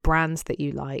couple of brands that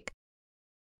you like.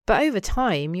 But over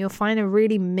time, you'll find a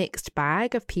really mixed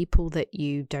bag of people that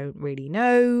you don't really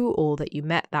know or that you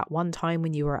met that one time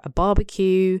when you were at a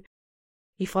barbecue.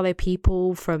 You follow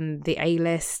people from the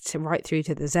A-list right through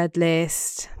to the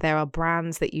Z-list. There are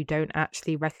brands that you don't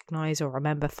actually recognize or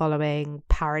remember following,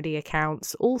 parody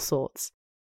accounts, all sorts.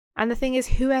 And the thing is,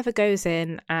 whoever goes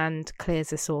in and clears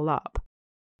this all up.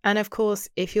 And of course,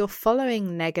 if you're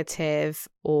following negative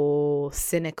or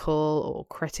cynical or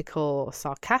critical or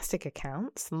sarcastic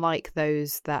accounts, like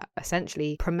those that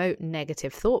essentially promote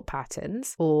negative thought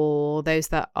patterns, or those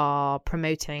that are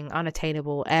promoting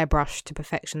unattainable airbrush to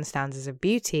perfection standards of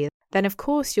beauty, then of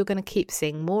course you're going to keep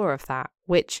seeing more of that,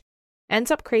 which ends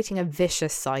up creating a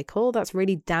vicious cycle that's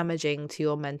really damaging to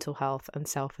your mental health and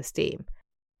self-esteem.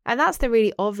 And that's the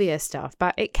really obvious stuff,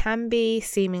 but it can be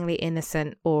seemingly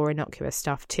innocent or innocuous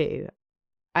stuff too.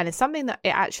 And it's something that it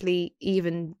actually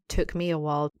even took me a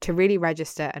while to really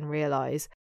register and realize.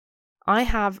 I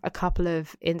have a couple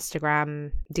of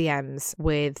Instagram DMs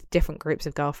with different groups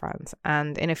of girlfriends,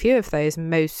 and in a few of those,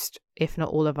 most, if not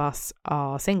all of us,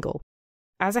 are single.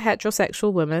 As a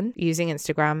heterosexual woman using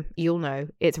Instagram, you'll know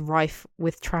it's rife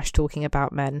with trash talking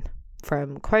about men.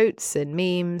 From quotes and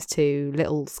memes to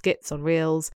little skits on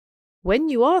reels. When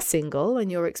you are single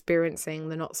and you're experiencing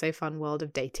the not so fun world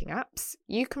of dating apps,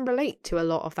 you can relate to a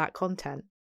lot of that content.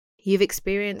 You've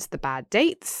experienced the bad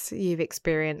dates, you've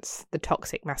experienced the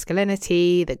toxic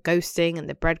masculinity, the ghosting and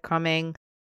the breadcrumbing,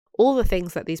 all the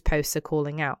things that these posts are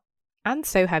calling out. And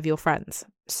so have your friends.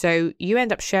 So you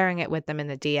end up sharing it with them in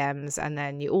the DMs, and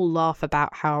then you all laugh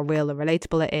about how real and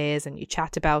relatable it is, and you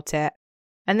chat about it.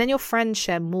 And then your friends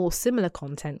share more similar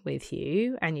content with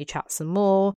you and you chat some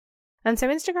more. And so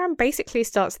Instagram basically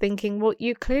starts thinking, well,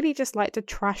 you clearly just like to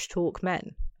trash talk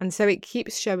men. And so it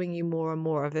keeps showing you more and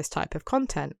more of this type of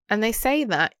content. And they say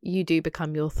that you do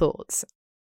become your thoughts.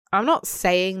 I'm not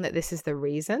saying that this is the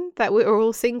reason that we're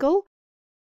all single,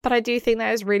 but I do think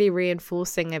that is really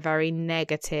reinforcing a very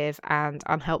negative and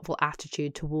unhelpful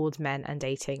attitude towards men and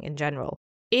dating in general,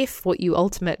 if what you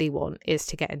ultimately want is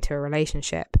to get into a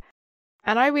relationship.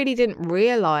 And I really didn't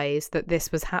realize that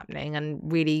this was happening and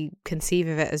really conceive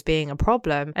of it as being a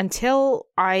problem until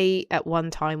I, at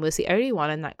one time, was the only one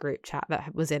in that group chat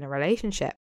that was in a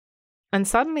relationship. And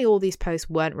suddenly all these posts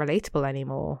weren't relatable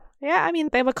anymore. Yeah, I mean,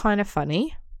 they were kind of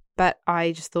funny, but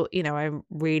I just thought, I'm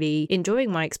really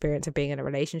enjoying my experience of being in a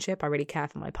relationship. I really care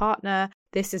for my partner.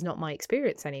 This is not my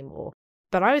experience anymore.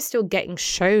 But I was still getting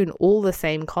shown all the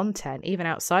same content, even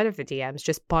outside of the DMs,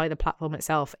 just by the platform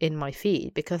itself in my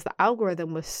feed, because the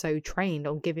algorithm was so trained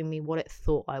on giving me what it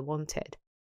thought I wanted.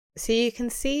 So you can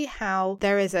see how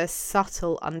there is a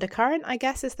subtle undercurrent, I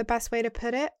guess is the best way to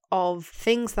put it, of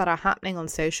things that are happening on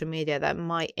social media that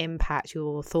might impact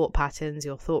your thought patterns,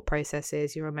 your thought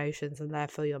processes, your emotions, and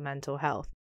therefore your mental health.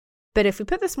 But if we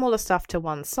put the smaller stuff to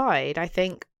one side, I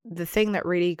think the thing that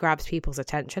really grabs people's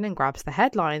attention and grabs the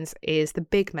headlines is the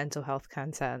big mental health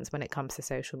concerns when it comes to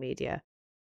social media.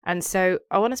 And so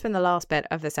I want to spend the last bit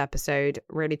of this episode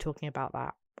really talking about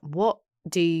that. What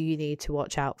do you need to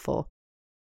watch out for?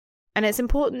 And it's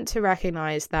important to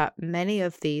recognize that many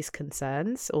of these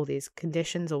concerns or these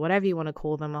conditions or whatever you want to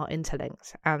call them are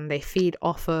interlinked and they feed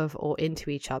off of or into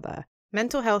each other.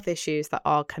 Mental health issues that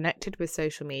are connected with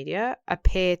social media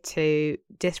appear to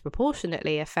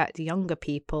disproportionately affect younger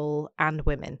people and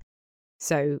women.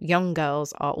 So young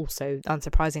girls are also,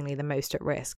 unsurprisingly, the most at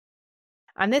risk.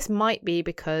 And this might be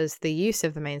because the use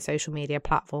of the main social media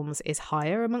platforms is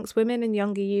higher amongst women and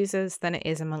younger users than it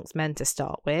is amongst men to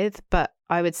start with. But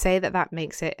I would say that that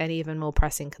makes it an even more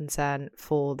pressing concern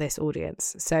for this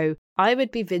audience. So I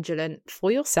would be vigilant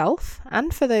for yourself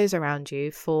and for those around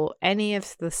you for any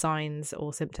of the signs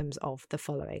or symptoms of the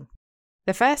following.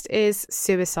 The first is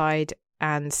suicide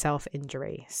and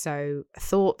self-injury. So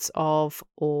thoughts of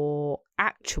or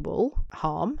actual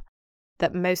harm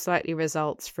that most likely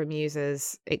results from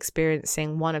users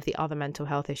experiencing one of the other mental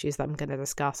health issues that I'm going to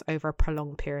discuss over a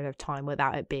prolonged period of time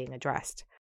without it being addressed.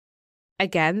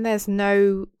 Again, there's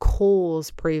no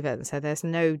cause proven, so there's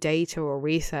no data or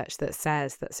research that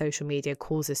says that social media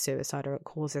causes suicide or it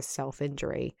causes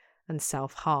self-injury and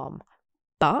self-harm.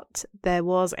 But there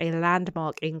was a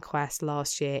landmark inquest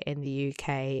last year in the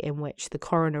UK in which the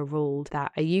coroner ruled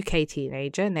that a UK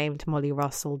teenager named Molly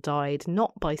Russell died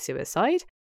not by suicide,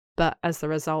 but as the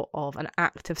result of an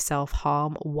act of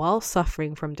self-harm while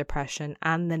suffering from depression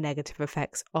and the negative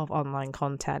effects of online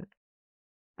content.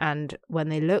 And when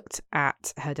they looked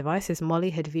at her devices,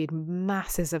 Molly had viewed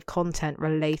masses of content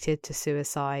related to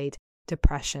suicide,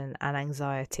 depression, and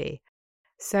anxiety.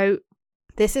 So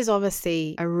This is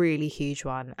obviously a really huge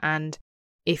one. And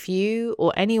if you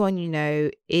or anyone you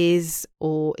know is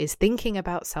thinking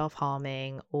about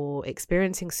self-harming or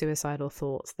experiencing suicidal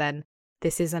thoughts, then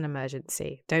this is an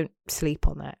emergency. Don't sleep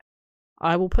on it.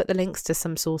 I will put the links to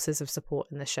some sources of support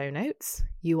in the show notes.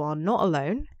 You are not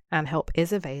alone and help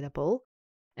is available.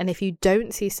 And if you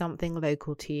don't see something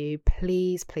local to you,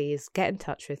 please get in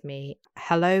touch with me.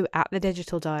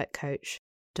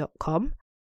 hello@thedigitaldietcoach.com.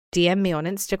 DM me on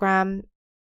Instagram.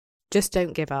 Just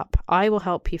don't give up. I will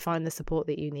help you find the support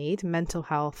that you need. Mental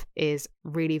health is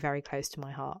really very close to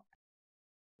my heart.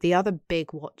 The other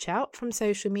big watch out from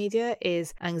social media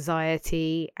is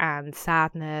anxiety and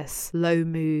sadness, low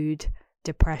mood,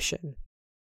 depression.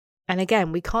 And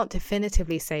again, we can't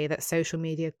definitively say that social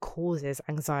media causes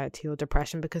anxiety or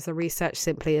depression because the research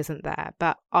simply isn't there.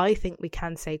 But I think we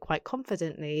can say quite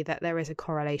confidently that there is a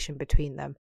correlation between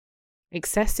them.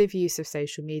 Excessive use of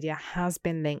social media has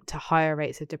been linked to higher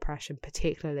rates of depression,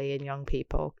 particularly in young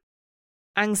people.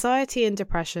 Anxiety and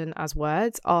depression as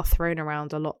words are thrown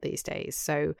around a lot these days.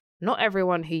 So not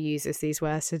everyone who uses these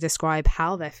words to describe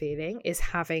how they're feeling is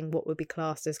having what would be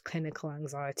classed as clinical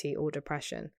anxiety or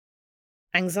depression.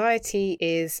 Anxiety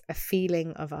is a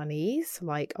feeling of unease,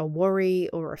 like a worry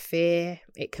or a fear.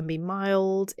 It can be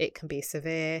mild, it can be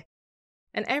severe.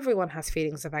 And everyone has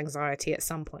feelings of anxiety at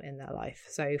some point in their life.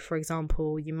 So, for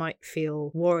example, you might feel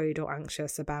worried or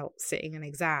anxious about sitting an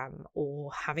exam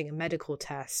or having a medical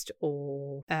test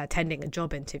or attending a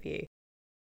job interview.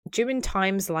 During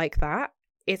times like that,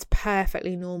 it's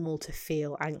perfectly normal to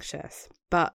feel anxious.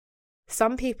 But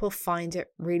some people find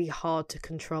it really hard to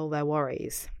control their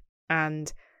worries.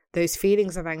 And those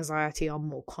feelings of anxiety are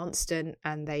more constant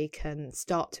and they can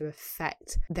start to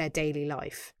affect their daily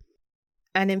life.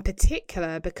 And in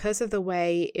particular, because of the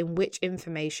way in which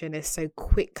information is so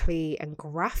quickly and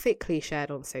graphically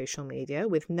shared on social media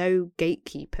with no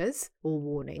gatekeepers or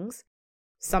warnings,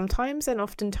 sometimes and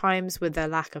oftentimes with their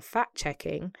lack of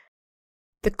fact-checking,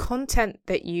 the content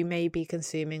that you may be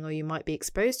consuming or you might be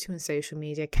exposed to in social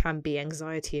media can be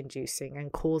anxiety-inducing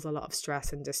and cause a lot of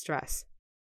stress and distress.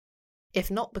 If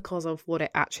not because of what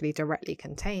it actually directly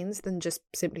contains, then just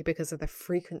simply because of the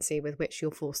frequency with which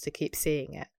you're forced to keep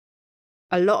seeing it.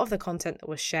 A lot of the content that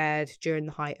was shared during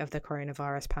the height of the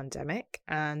coronavirus pandemic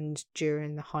and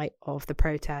during the height of the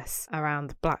protests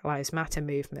around the Black Lives Matter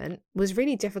movement was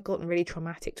really difficult and really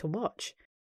traumatic to watch.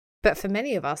 But for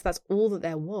many of us, that's all that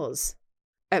there was.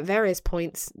 At various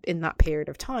points in that period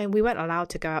of time, we weren't allowed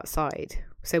to go outside.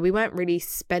 So we weren't really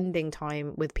spending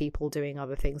time with people doing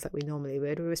other things that we normally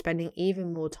would. We were spending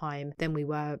even more time than we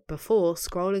were before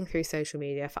scrolling through social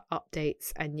media for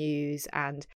updates and news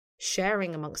and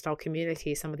sharing amongst our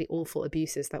community some of the awful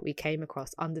abuses that we came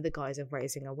across under the guise of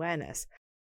raising awareness.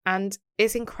 And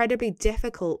it's incredibly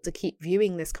difficult to keep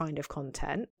viewing this kind of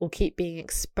content or keep being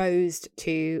exposed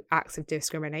to acts of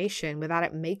discrimination without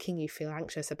it making you feel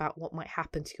anxious about what might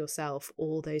happen to yourself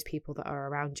or those people that are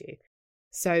around you.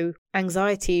 So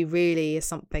anxiety really is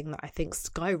something that I think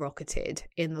skyrocketed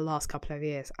in the last couple of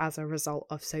years as a result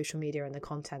of social media and the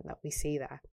content that we see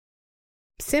there.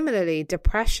 Similarly,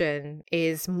 depression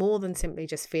is more than simply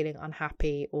just feeling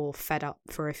unhappy or fed up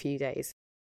for a few days.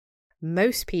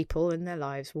 Most people in their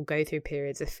lives will go through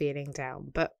periods of feeling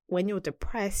down, but when you're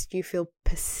depressed, you feel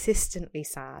persistently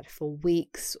sad for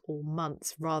weeks or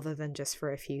months rather than just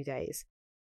for a few days.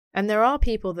 And there are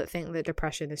people that think that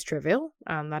depression is trivial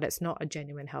and that it's not a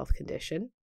genuine health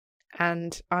condition.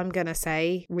 And I'm going to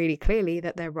say really clearly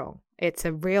that they're wrong. It's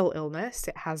a real illness.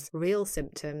 It has real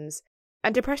symptoms.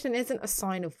 And depression isn't a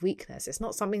sign of weakness. It's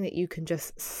not something that you can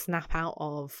just snap out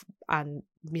of and,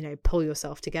 pull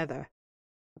yourself together.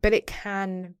 But it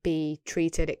can be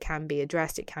treated, it can be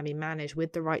addressed, it can be managed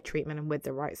with the right treatment and with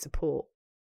the right support.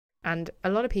 And a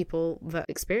lot of people that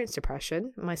experience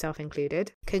depression, myself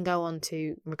included, can go on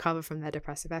to recover from their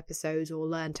depressive episodes or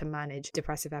learn to manage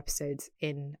depressive episodes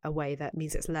in a way that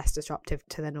means it's less disruptive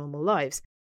to their normal lives.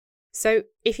 So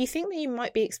if you think that you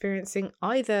might be experiencing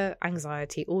either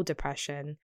anxiety or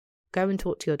depression, go and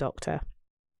talk to your doctor.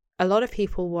 A lot of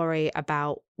people worry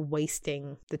about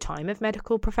wasting the time of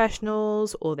medical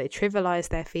professionals or they trivialize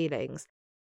their feelings.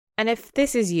 And if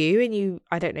this is you and you,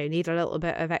 need a little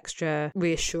bit of extra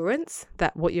reassurance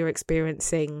that what you're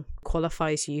experiencing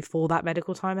qualifies you for that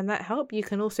medical time and that help, you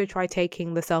can also try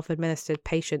taking the self-administered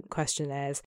patient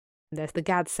questionnaires. There's the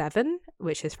GAD-7,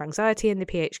 which is for anxiety, and the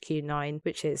PHQ-9,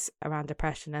 which is around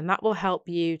depression. And that will help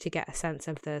you to get a sense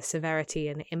of the severity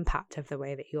and the impact of the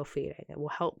way that you're feeling. It will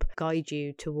help guide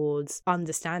you towards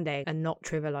understanding and not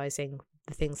trivializing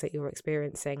the things that you're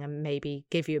experiencing and maybe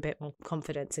give you a bit more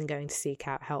confidence in going to seek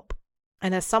out help.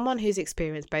 And as someone who's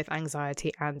experienced both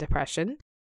anxiety and depression,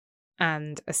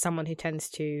 and as someone who tends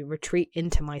to retreat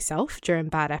into myself during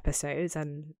bad episodes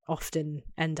and often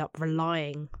end up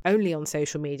relying only on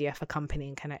social media for company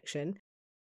and connection,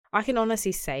 I can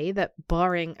honestly say that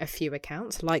barring a few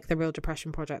accounts like the Real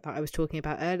Depression Project that I was talking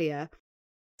about earlier,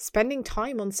 spending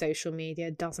time on social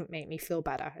media doesn't make me feel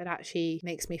better. It actually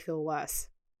makes me feel worse.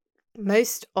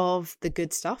 Most of the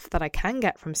good stuff that I can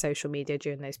get from social media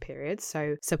during those periods,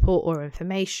 so support or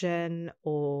information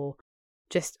or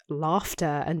just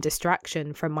laughter and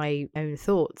distraction from my own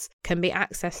thoughts, can be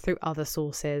accessed through other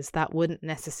sources that wouldn't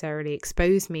necessarily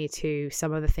expose me to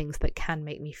some of the things that can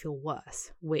make me feel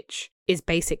worse, which is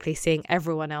basically seeing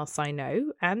everyone else I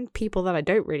know and people that I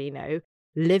don't really know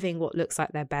living what looks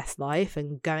like their best life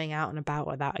and going out and about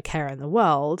without a care in the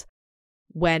world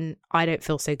when I don't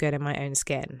feel so good in my own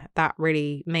skin. That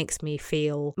really makes me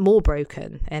feel more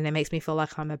broken, and it makes me feel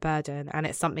like I'm a burden. And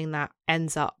it's something that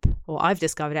ends up, or I've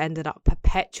discovered, ended up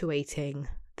perpetuating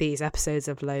these episodes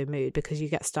of low mood because you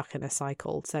get stuck in a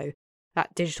cycle. So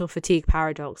that digital fatigue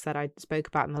paradox that I spoke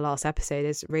about in the last episode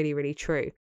is really, really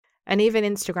true. And even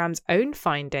Instagram's own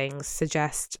findings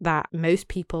suggest that most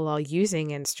people are using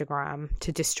Instagram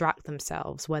to distract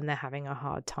themselves when they're having a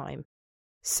hard time.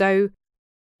 So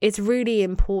it's really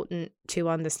important to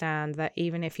understand that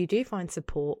even if you do find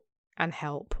support and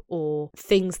help or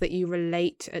things that you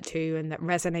relate to and that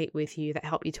resonate with you that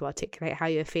help you to articulate how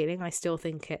you're feeling, I still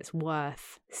think it's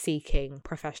worth seeking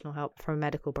professional help from a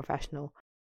medical professional.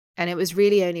 And it was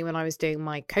really only when I was doing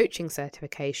my coaching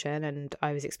certification and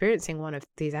I was experiencing one of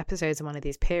these episodes and one of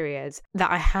these periods that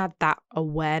I had that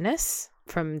awareness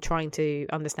from trying to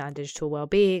understand digital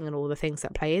well-being and all the things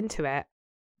that play into it.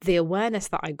 The awareness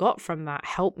that I got from that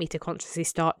helped me to consciously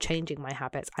start changing my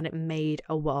habits, and it made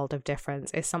a world of difference.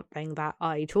 It's something that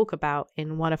I talk about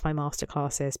in one of my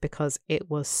masterclasses because it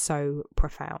was so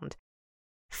profound.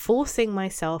 Forcing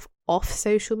myself off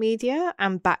social media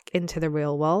and back into the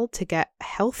real world to get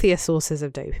healthier sources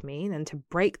of dopamine and to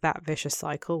break that vicious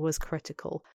cycle was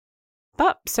critical.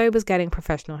 But so was getting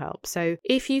professional help. So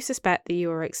if you suspect that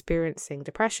you are experiencing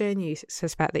depression, you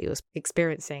suspect that you're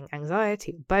experiencing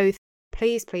anxiety, both,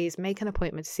 please make an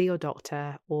appointment to see your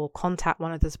doctor or contact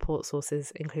one of the support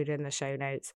sources included in the show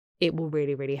notes. It will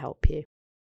really, really help you.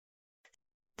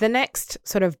 The next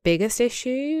sort of biggest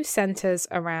issue centers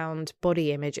around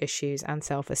body image issues and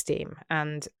self-esteem.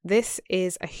 And this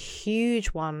is a huge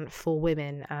one for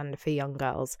women and for young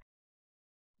girls.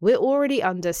 We're already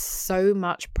under so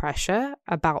much pressure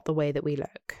about the way that we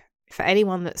look. For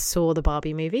anyone that saw the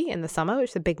Barbie movie in the summer, which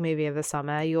is the big movie of the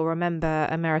summer, you'll remember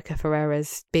America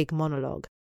Ferrera's big monologue.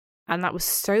 And that was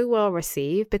so well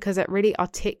received because it really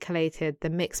articulated the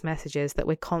mixed messages that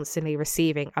we're constantly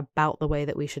receiving about the way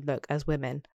that we should look as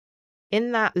women.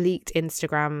 In that leaked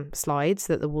Instagram slides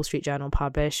that the Wall Street Journal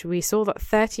published, we saw that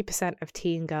 30% of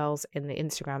teen girls in the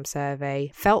Instagram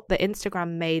survey felt that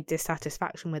Instagram made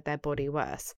dissatisfaction with their body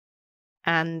worse.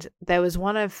 And there was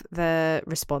one of the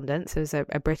respondents, it was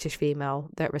a British female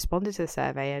that responded to the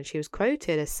survey, and she was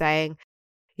quoted as saying,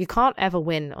 "You can't ever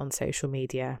win on social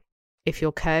media. If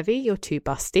you're curvy, you're too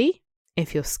busty.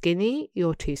 If you're skinny,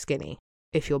 you're too skinny.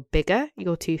 If you're bigger,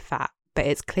 you're too fat. But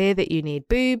it's clear that you need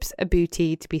boobs, a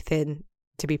booty, to be thin,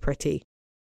 to be pretty.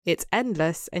 It's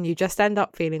endless, and you just end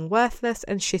up feeling worthless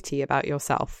and shitty about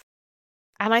yourself."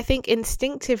 And I think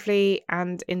instinctively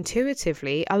and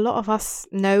intuitively, a lot of us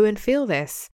know and feel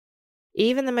this.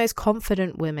 Even the most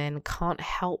confident women can't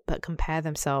help but compare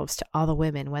themselves to other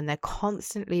women when they're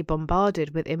constantly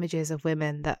bombarded with images of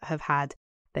women that have had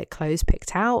their clothes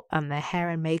picked out and their hair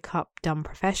and makeup done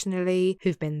professionally,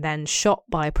 who've been then shot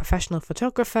by a professional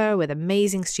photographer with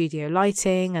amazing studio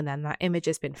lighting, and then that image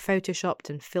has been photoshopped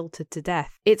and filtered to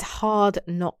death. It's hard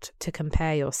not to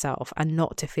compare yourself and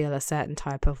not to feel a certain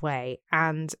type of way.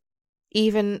 And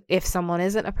even if someone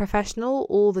isn't a professional,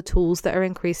 all the tools that are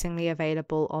increasingly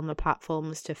available on the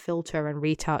platforms to filter and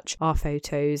retouch our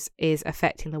photos is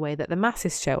affecting the way that the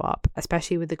masses show up,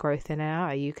 especially with the growth in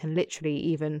AI. You can literally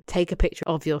even take a picture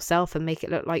of yourself and make it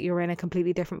look like you're in a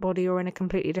completely different body or in a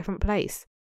completely different place.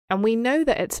 And we know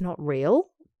that it's not real,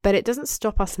 but it doesn't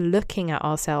stop us looking at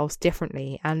ourselves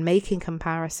differently and making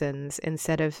comparisons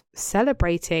instead of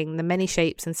celebrating the many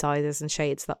shapes and sizes and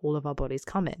shades that all of our bodies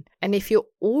come in. And if you're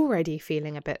already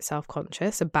feeling a bit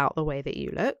self-conscious about the way that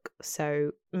you look,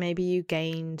 so maybe you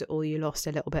gained or you lost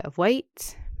a little bit of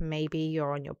weight, maybe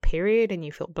you're on your period and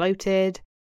you feel bloated,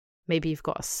 maybe you've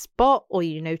got a spot or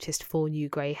you noticed 4 new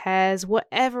grey hairs,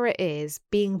 whatever it is,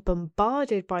 being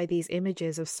bombarded by these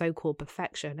images of so-called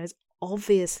perfection is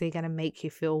obviously going to make you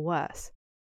feel worse.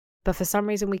 But for some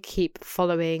reason we keep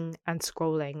following and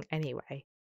scrolling anyway.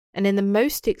 And in the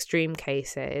most extreme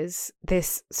cases,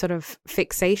 this sort of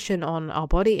fixation on our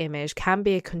body image can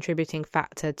be a contributing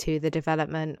factor to the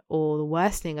development or the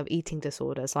worsening of eating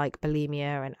disorders like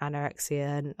bulimia and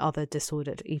anorexia and other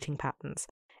disordered eating patterns.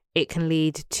 It can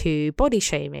lead to body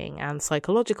shaming and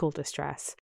psychological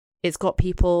distress. It's got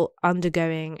people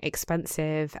undergoing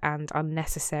expensive and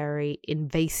unnecessary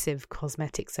invasive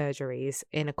cosmetic surgeries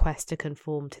in a quest to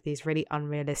conform to these really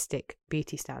unrealistic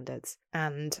beauty standards.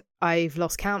 And I've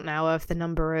lost count now of the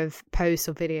number of posts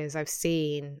or videos I've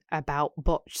seen about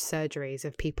botched surgeries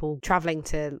of people traveling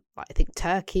to, I think,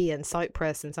 Turkey and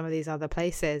Cyprus and some of these other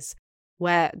places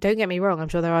where, don't get me wrong, I'm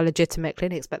sure there are legitimate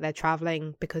clinics, but they're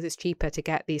traveling because it's cheaper to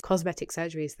get these cosmetic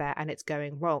surgeries there and it's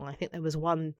going wrong. I think there was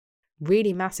one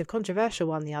really massive controversial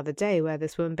one the other day where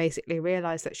this woman basically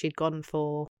realized that she'd gone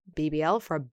for BBL,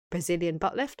 for a Brazilian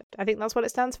butt lift. I think that's what it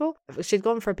stands for. She'd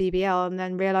gone for a BBL and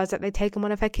then realized that they'd taken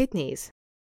one of her kidneys.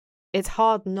 It's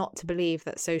hard not to believe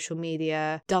that social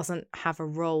media doesn't have a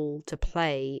role to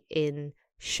play in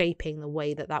shaping the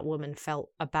way that that woman felt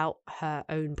about her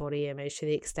own body image to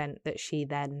the extent that she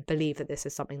then believed that this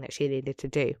is something that she needed to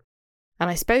do. And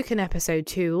I spoke in episode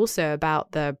 2 also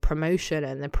about the promotion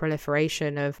and the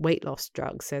proliferation of weight loss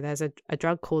drugs. So there's a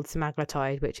drug called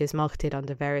semaglutide, which is marketed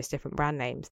under various different brand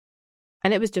names.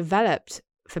 And it was developed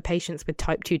for patients with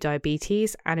type 2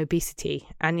 diabetes and obesity.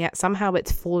 And yet somehow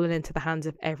it's fallen into the hands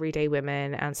of everyday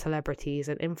women and celebrities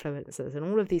and influencers. And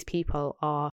all of these people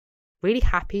are really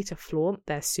happy to flaunt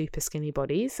their super skinny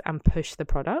bodies and push the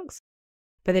products.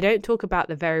 But they don't talk about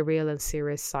the very real and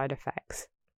serious side effects.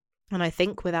 And I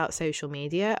think without social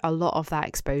media, a lot of that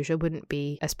exposure wouldn't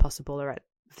be as possible, or at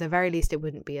the very least, it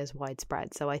wouldn't be as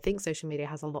widespread. So I think social media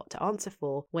has a lot to answer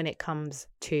for when it comes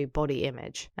to body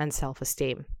image and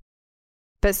self-esteem.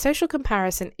 But social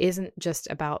comparison isn't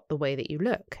just about the way that you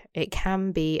look. It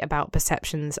can be about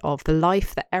perceptions of the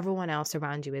life that everyone else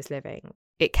around you is living.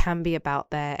 It can be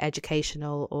about their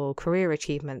educational or career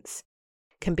achievements.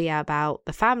 It can be about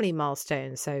the family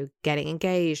milestones, so getting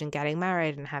engaged and getting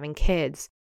married and having kids.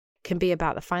 Can be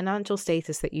about the financial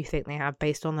status that you think they have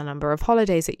based on the number of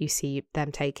holidays that you see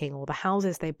them taking, or the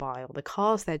houses they buy, or the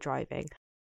cars they're driving.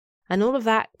 And all of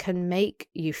that can make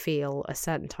you feel a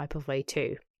certain type of way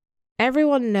too.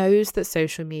 Everyone knows that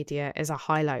social media is a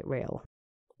highlight reel.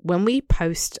 When we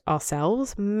post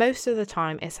ourselves, most of the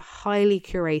time it's highly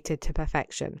curated to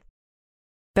perfection.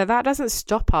 But that doesn't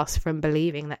stop us from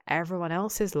believing that everyone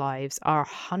else's lives are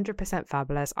 100%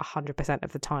 fabulous 100%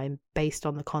 of the time based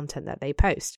on the content that they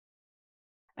post.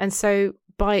 And so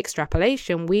by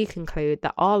extrapolation, we conclude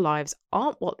that our lives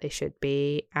aren't what they should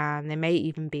be, and they may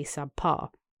even be subpar.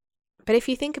 But if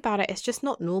you think about it, it's just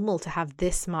not normal to have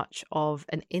this much of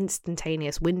an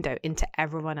instantaneous window into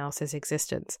everyone else's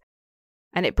existence.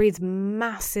 And it breeds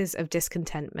masses of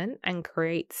discontentment and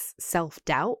creates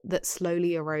self-doubt that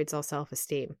slowly erodes our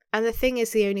self-esteem. And the thing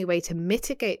is, the only way to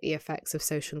mitigate the effects of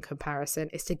social comparison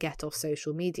is to get off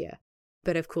social media.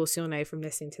 But of course, you'll know from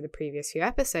listening to the previous few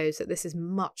episodes that this is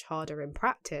much harder in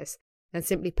practice than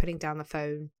simply putting down the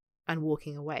phone and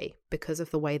walking away because of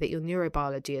the way that your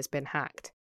neurobiology has been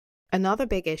hacked. Another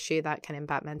big issue that can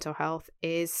impact mental health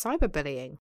is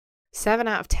cyberbullying. 7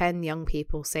 out of 10 young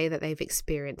people say that they've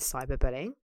experienced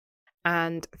cyberbullying,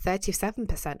 and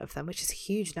 37% of them, which is a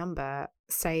huge number,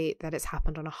 say that it's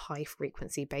happened on a high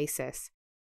frequency basis.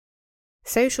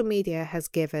 Social media has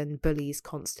given bullies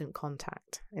constant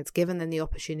contact. It's given them the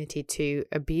opportunity to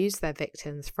abuse their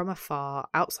victims from afar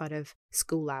outside of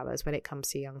school hours when it comes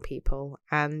to young people.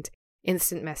 And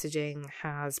instant messaging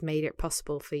has made it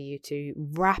possible for you to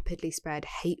rapidly spread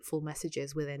hateful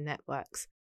messages within networks.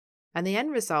 And the end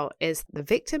result is the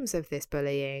victims of this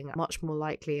bullying are much more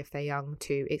likely, if they're young,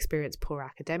 to experience poor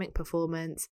academic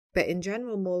performance, but in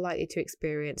general more likely to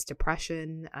experience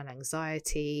depression and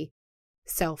anxiety,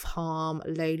 self-harm,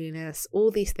 loneliness,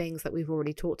 all these things that we've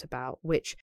already talked about,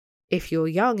 which, if you're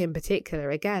young in particular,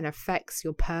 again, affects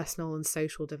your personal and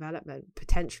social development,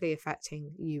 potentially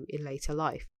affecting you in later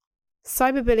life.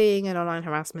 Cyberbullying and online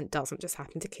harassment doesn't just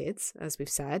happen to kids, as we've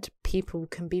said. People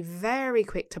can be very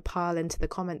quick to pile into the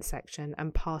comment section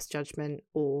and pass judgment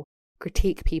or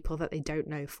critique people that they don't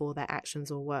know for their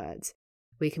actions or words.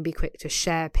 We can be quick to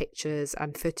share pictures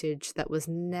and footage that was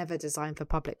never designed for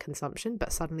public consumption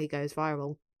but suddenly goes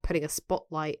viral, putting a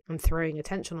spotlight and throwing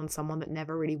attention on someone that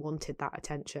never really wanted that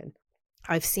attention.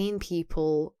 I've seen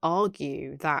people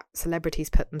argue that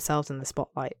celebrities put themselves in the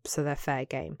spotlight, so they're fair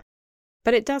game.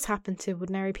 But it does happen to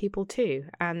ordinary people too,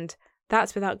 and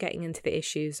that's without getting into the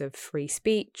issues of free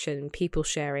speech and people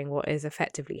sharing what is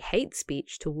effectively hate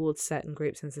speech towards certain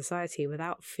groups in society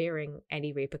without fearing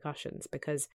any repercussions,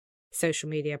 because social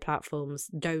media platforms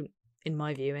don't in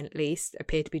my view at least,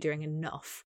 appear to be doing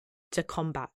enough to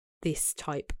combat this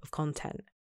type of content.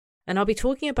 And I'll be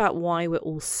talking about why we're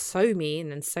all so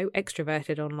mean and so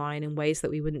extroverted online in ways that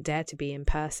we wouldn't dare to be in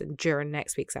person during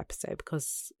next week's episode,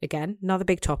 because, again, another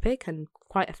big topic and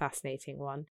quite a fascinating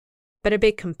one. But a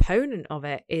big component of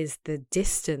it is the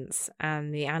distance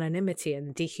and the anonymity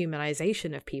and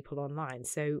dehumanization of people online.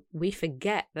 So we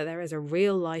forget that there is a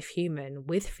real life human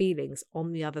with feelings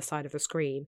on the other side of the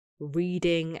screen,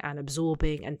 reading and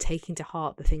absorbing and taking to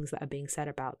heart the things that are being said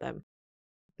about them.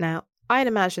 Now, I'd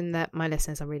imagine that my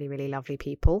listeners are really, really lovely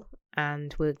people,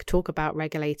 and we'll talk about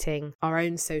regulating our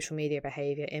own social media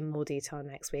behaviour in more detail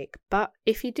next week. But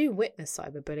if you do witness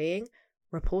cyberbullying,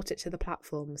 report it to the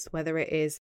platforms, whether it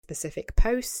is a specific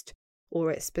post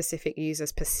or it's specific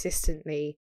users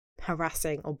persistently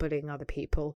harassing or bullying other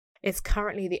people. It's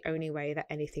currently the only way that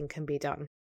anything can be done.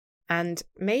 And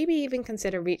maybe even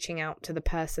consider reaching out to the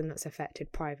person that's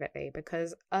affected privately,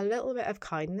 because a little bit of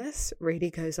kindness really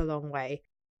goes a long way.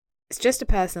 It's just a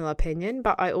personal opinion,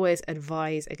 but I always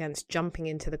advise against jumping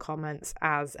into the comments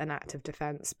as an act of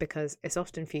defense, because it's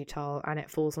often futile and it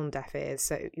falls on deaf ears,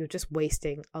 so you're just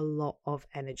wasting a lot of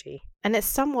energy. And it's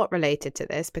somewhat related to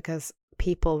this, because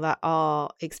people that are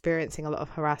experiencing a lot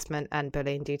of harassment and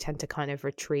bullying do tend to kind of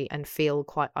retreat and feel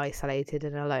quite isolated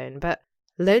and alone. But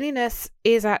loneliness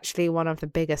is actually one of the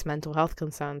biggest mental health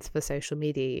concerns for social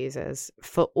media users.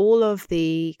 For all of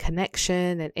the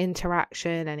connection and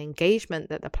interaction and engagement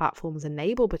that the platforms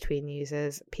enable between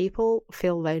users, people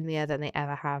feel lonelier than they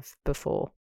ever have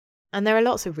before. And there are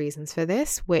lots of reasons for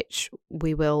this, which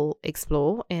we will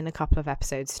explore in a couple of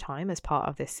episodes' time as part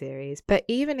of this series. But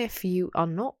even if you are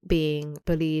not being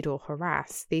bullied or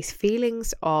harassed, these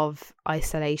feelings of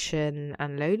isolation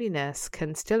and loneliness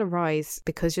can still arise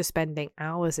because you're spending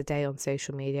hours a day on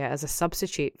social media as a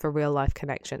substitute for real-life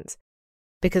connections.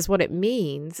 Because what it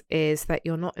means is that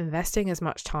you're not investing as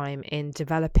much time in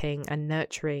developing and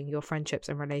nurturing your friendships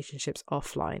and relationships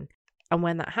offline. And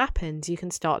when that happens, you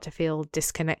can start to feel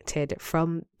disconnected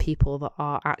from people that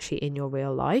are actually in your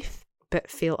real life, but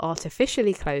feel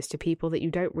artificially close to people that you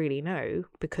don't really know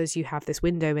because you have this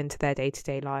window into their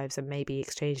day-to-day lives and maybe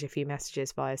exchange a few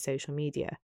messages via social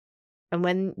media. And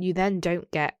when you then don't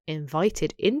get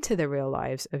invited into the real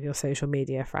lives of your social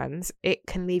media friends, it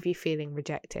can leave you feeling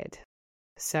rejected.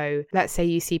 So let's say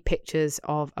you see pictures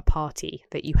of a party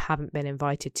that you haven't been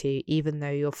invited to, even though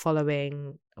you're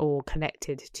following or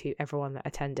connected to everyone that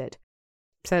attended.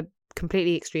 So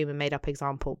completely extreme and made up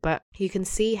example, but you can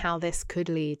see how this could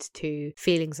lead to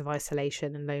feelings of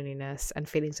isolation and loneliness and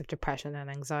feelings of depression and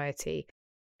anxiety.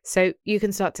 So you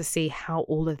can start to see how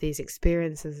all of these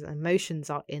experiences and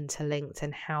emotions are interlinked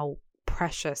and how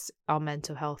precious our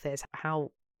mental health is,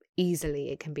 how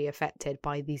easily it can be affected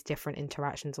by these different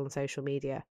interactions on social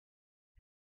media.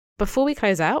 Before we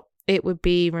close out, it would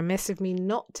be remiss of me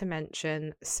not to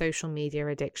mention social media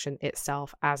addiction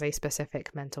itself as a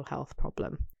specific mental health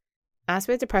problem. As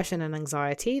with depression and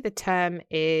anxiety, the term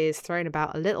is thrown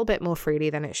about a little bit more freely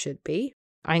than it should be.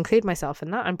 I include myself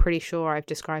in that. I'm pretty sure I've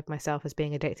described myself as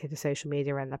being addicted to social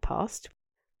media in the past.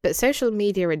 But social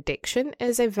media addiction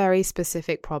is a very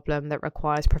specific problem that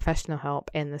requires professional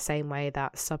help in the same way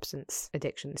that substance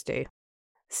addictions do.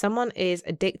 Someone is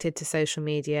addicted to social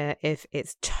media if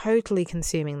it's totally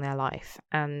consuming their life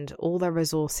and all their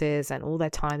resources and all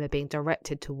their time are being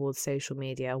directed towards social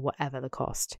media, whatever the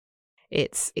cost.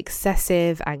 It's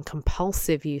excessive and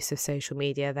compulsive use of social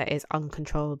media that is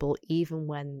uncontrollable, even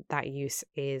when that use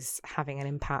is having an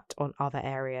impact on other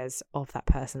areas of that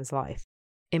person's life.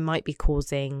 It might be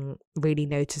causing really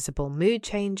noticeable mood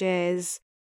changes.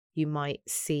 You might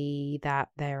see that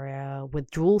there are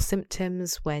withdrawal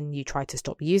symptoms when you try to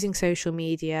stop using social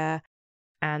media.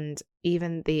 And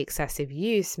even the excessive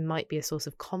use might be a source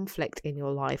of conflict in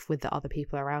your life with the other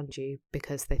people around you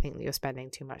because they think that you're spending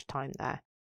too much time there,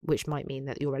 which might mean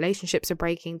that your relationships are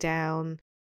breaking down.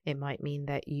 It might mean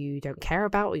that you don't care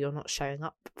about or you're not showing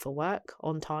up for work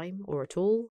on time or at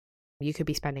all. You could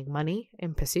be spending money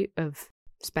in pursuit of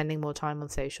spending more time on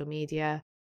social media.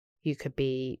 You could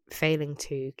be failing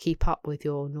to keep up with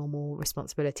your normal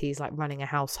responsibilities like running a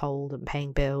household and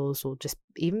paying bills or just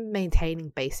even maintaining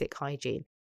basic hygiene.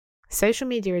 Social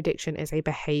media addiction is a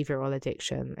behavioral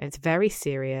addiction. It's very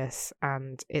serious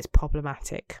and it's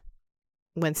problematic.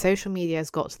 When social media has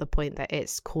got to the point that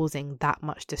it's causing that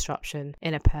much disruption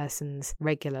in a person's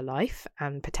regular life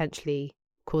and potentially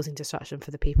causing disruption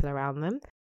for the people around them,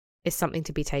 it's something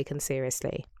to be taken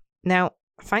seriously. Now,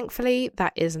 thankfully,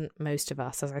 that isn't most of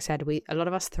us. As I said, a lot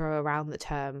of us throw around the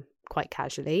term quite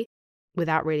casually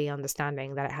without really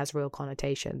understanding that it has real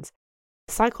connotations.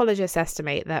 Psychologists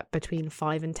estimate that between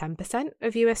 5 and 10%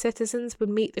 of US citizens would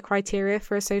meet the criteria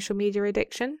for a social media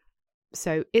addiction.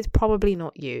 So it's probably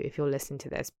not you if you're listening to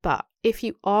this, but if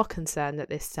you are concerned that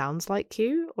this sounds like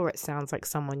you or it sounds like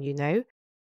someone you know,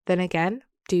 then again,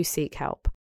 do seek help.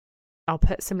 I'll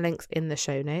put some links in the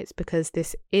show notes because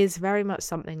this is very much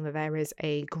something that there is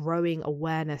a growing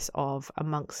awareness of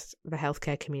amongst the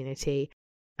healthcare community,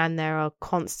 and there are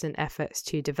constant efforts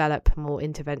to develop more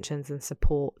interventions and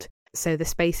support. So the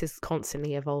space is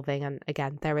constantly evolving, and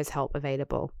again, there is help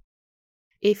available.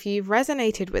 If you've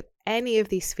resonated with any of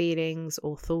these feelings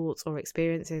or thoughts or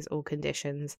experiences or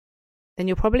conditions, then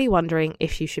you're probably wondering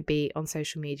if you should be on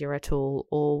social media at all,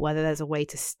 or whether there's a way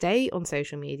to stay on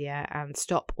social media and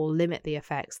stop or limit the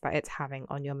effects that it's having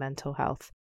on your mental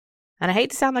health. And I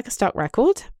hate to sound like a stock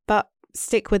record, but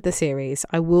stick with the series.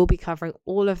 I will be covering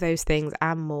all of those things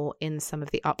and more in some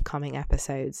of the upcoming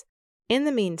episodes. In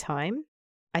the meantime,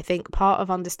 I think part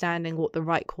of understanding what the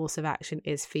right course of action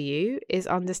is for you is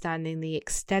understanding the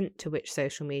extent to which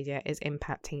social media is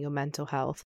impacting your mental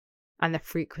health and the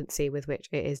frequency with which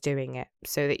it is doing it,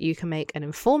 so that you can make an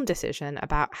informed decision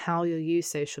about how you'll use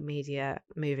social media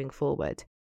moving forward.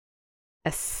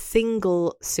 A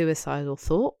single suicidal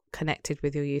thought connected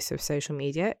with your use of social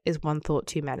media is one thought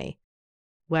too many,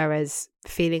 whereas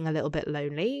feeling a little bit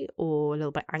lonely or a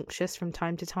little bit anxious from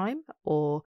time to time,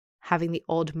 or having the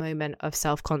odd moment of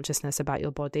self-consciousness about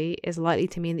your body is likely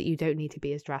to mean that you don't need to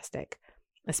be as drastic,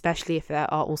 especially if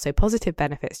there are also positive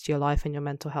benefits to your life and your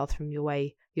mental health from your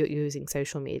way you're using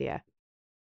social media.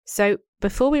 So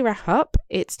before we wrap up,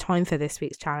 it's time for this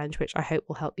week's challenge, which I hope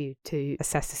will help you to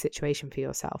assess the situation for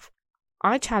yourself.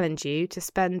 I challenge you to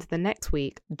spend the next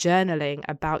week journaling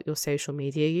about your social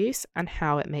media use and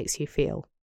how it makes you feel.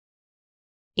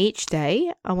 Each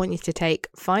day, I want you to take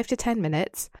 5 to 10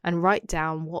 minutes and write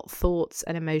down what thoughts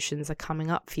and emotions are coming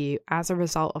up for you as a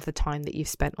result of the time that you've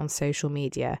spent on social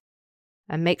media.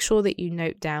 And make sure that you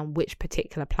note down which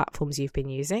particular platforms you've been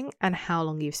using and how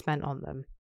long you've spent on them.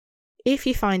 If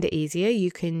you find it easier,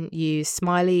 you can use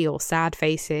smiley or sad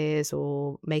faces,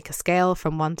 or make a scale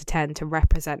from 1 to 10 to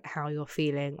represent how you're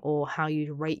feeling or how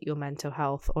you'd rate your mental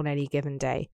health on any given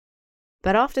day.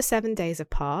 But after 7 days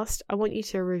have passed, I want you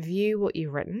to review what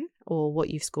you've written or what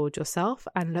you've scored yourself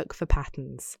and look for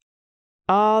patterns.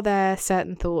 Are there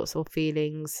certain thoughts or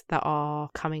feelings that are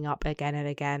coming up again and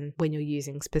again when you're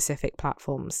using specific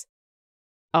platforms?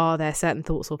 Are there certain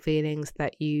thoughts or feelings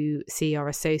that you see are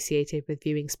associated with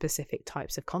viewing specific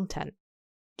types of content?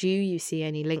 Do you see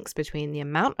any links between the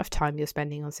amount of time you're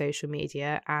spending on social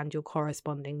media and your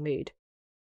corresponding mood?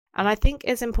 And I think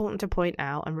it's important to point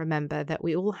out and remember that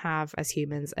we all have, as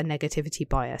humans, a negativity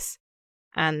bias.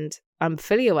 And I'm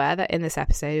fully aware that in this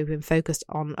episode, we've been focused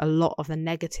on a lot of the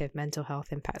negative mental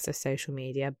health impacts of social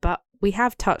media, but we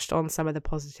have touched on some of the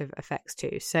positive effects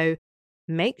too. So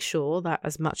make sure that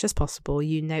as much as possible,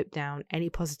 you note down any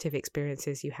positive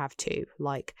experiences you have too,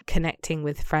 like connecting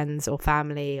with friends or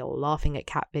family or laughing at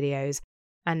cat videos,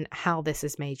 and how this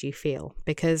has made you feel,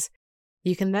 because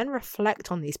you can then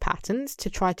reflect on these patterns to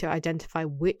try to identify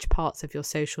which parts of your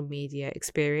social media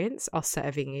experience are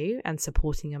serving you and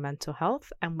supporting your mental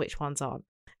health and which ones aren't.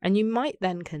 And you might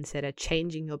then consider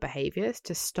changing your behaviors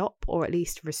to stop or at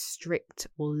least restrict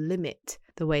or limit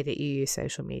the way that you use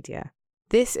social media.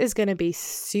 This is going to be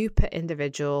super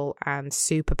individual and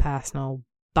super personal,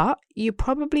 but you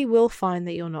probably will find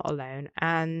that you're not alone.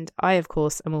 And I, of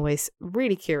course, am always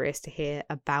really curious to hear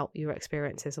about your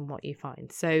experiences and what you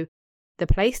find. So the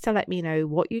place to let me know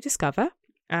what you discover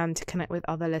and to connect with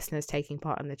other listeners taking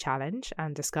part in the challenge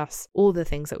and discuss all the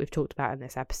things that we've talked about in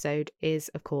this episode is,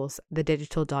 of course, the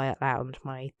Digital Diet Lounge,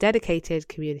 my dedicated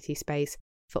community space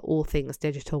for all things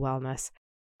digital wellness.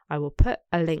 I will put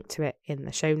a link to it in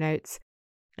the show notes,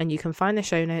 and you can find the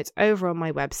show notes over on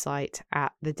my website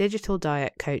at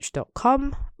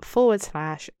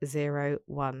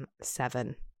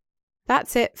thedigitaldietcoach.com/017.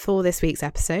 That's it for this week's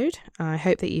episode. I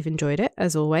hope that you've enjoyed it,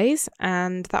 as always,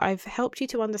 and that I've helped you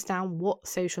to understand what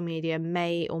social media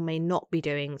may or may not be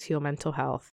doing to your mental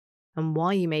health and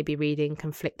why you may be reading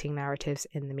conflicting narratives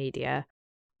in the media.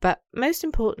 But most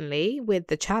importantly, with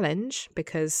the challenge,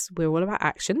 because we're all about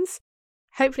actions,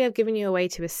 hopefully I've given you a way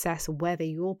to assess whether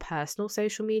your personal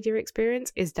social media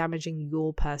experience is damaging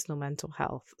your personal mental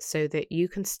health so that you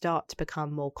can start to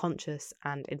become more conscious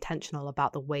and intentional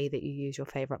about the way that you use your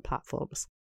favourite platforms.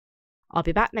 I'll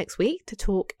be back next week to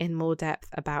talk in more depth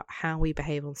about how we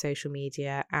behave on social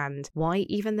media and why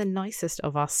even the nicest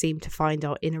of us seem to find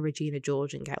our inner Regina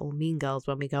George and get all mean girls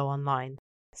when we go online.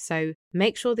 So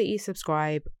make sure that you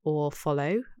subscribe or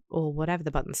follow or whatever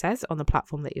the button says on the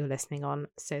platform that you're listening on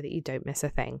so that you don't miss a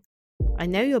thing. I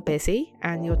know you're busy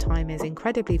and your time is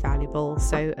incredibly valuable,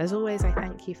 so as always, I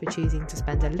thank you for choosing to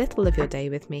spend a little of your day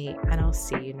with me, and I'll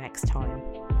see you next time.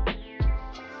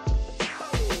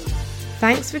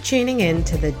 Thanks for tuning in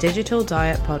to the Digital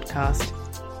Diet Podcast.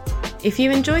 If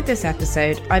you enjoyed this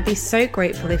episode, I'd be so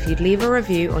grateful if you'd leave a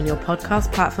review on your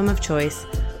podcast platform of choice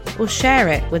or share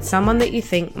it with someone that you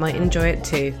think might enjoy it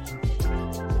too.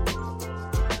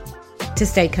 To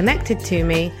stay connected to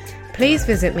me, please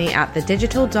visit me at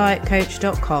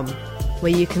thedigitaldietcoach.com,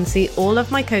 where you can see all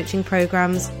of my coaching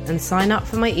programs and sign up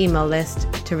for my email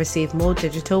list to receive more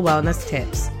digital wellness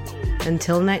tips.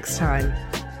 Until next time.